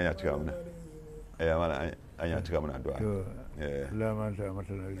shi kenan ya cika mana. Mala an ya cika mana addu'a. to Yeah. Allah man ta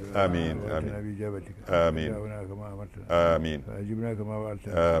mata na Amin, amin. nabi jabatik Amin. kama amarta آمين ajibna kama wa'alta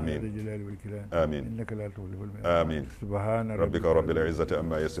آمين. jalal wal kiram آمين. innaka la tuhliful mi'ad آمين. subhana ربك رب العزة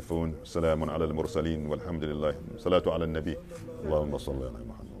عما يصفون سلام على المرسلين والحمد لله صلاة على النبي اللهم صل على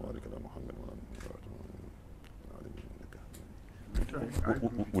محمد وبارك على محمد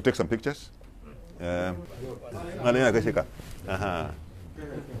We'll take some pictures. Malena, Aha.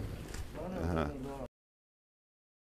 Aha.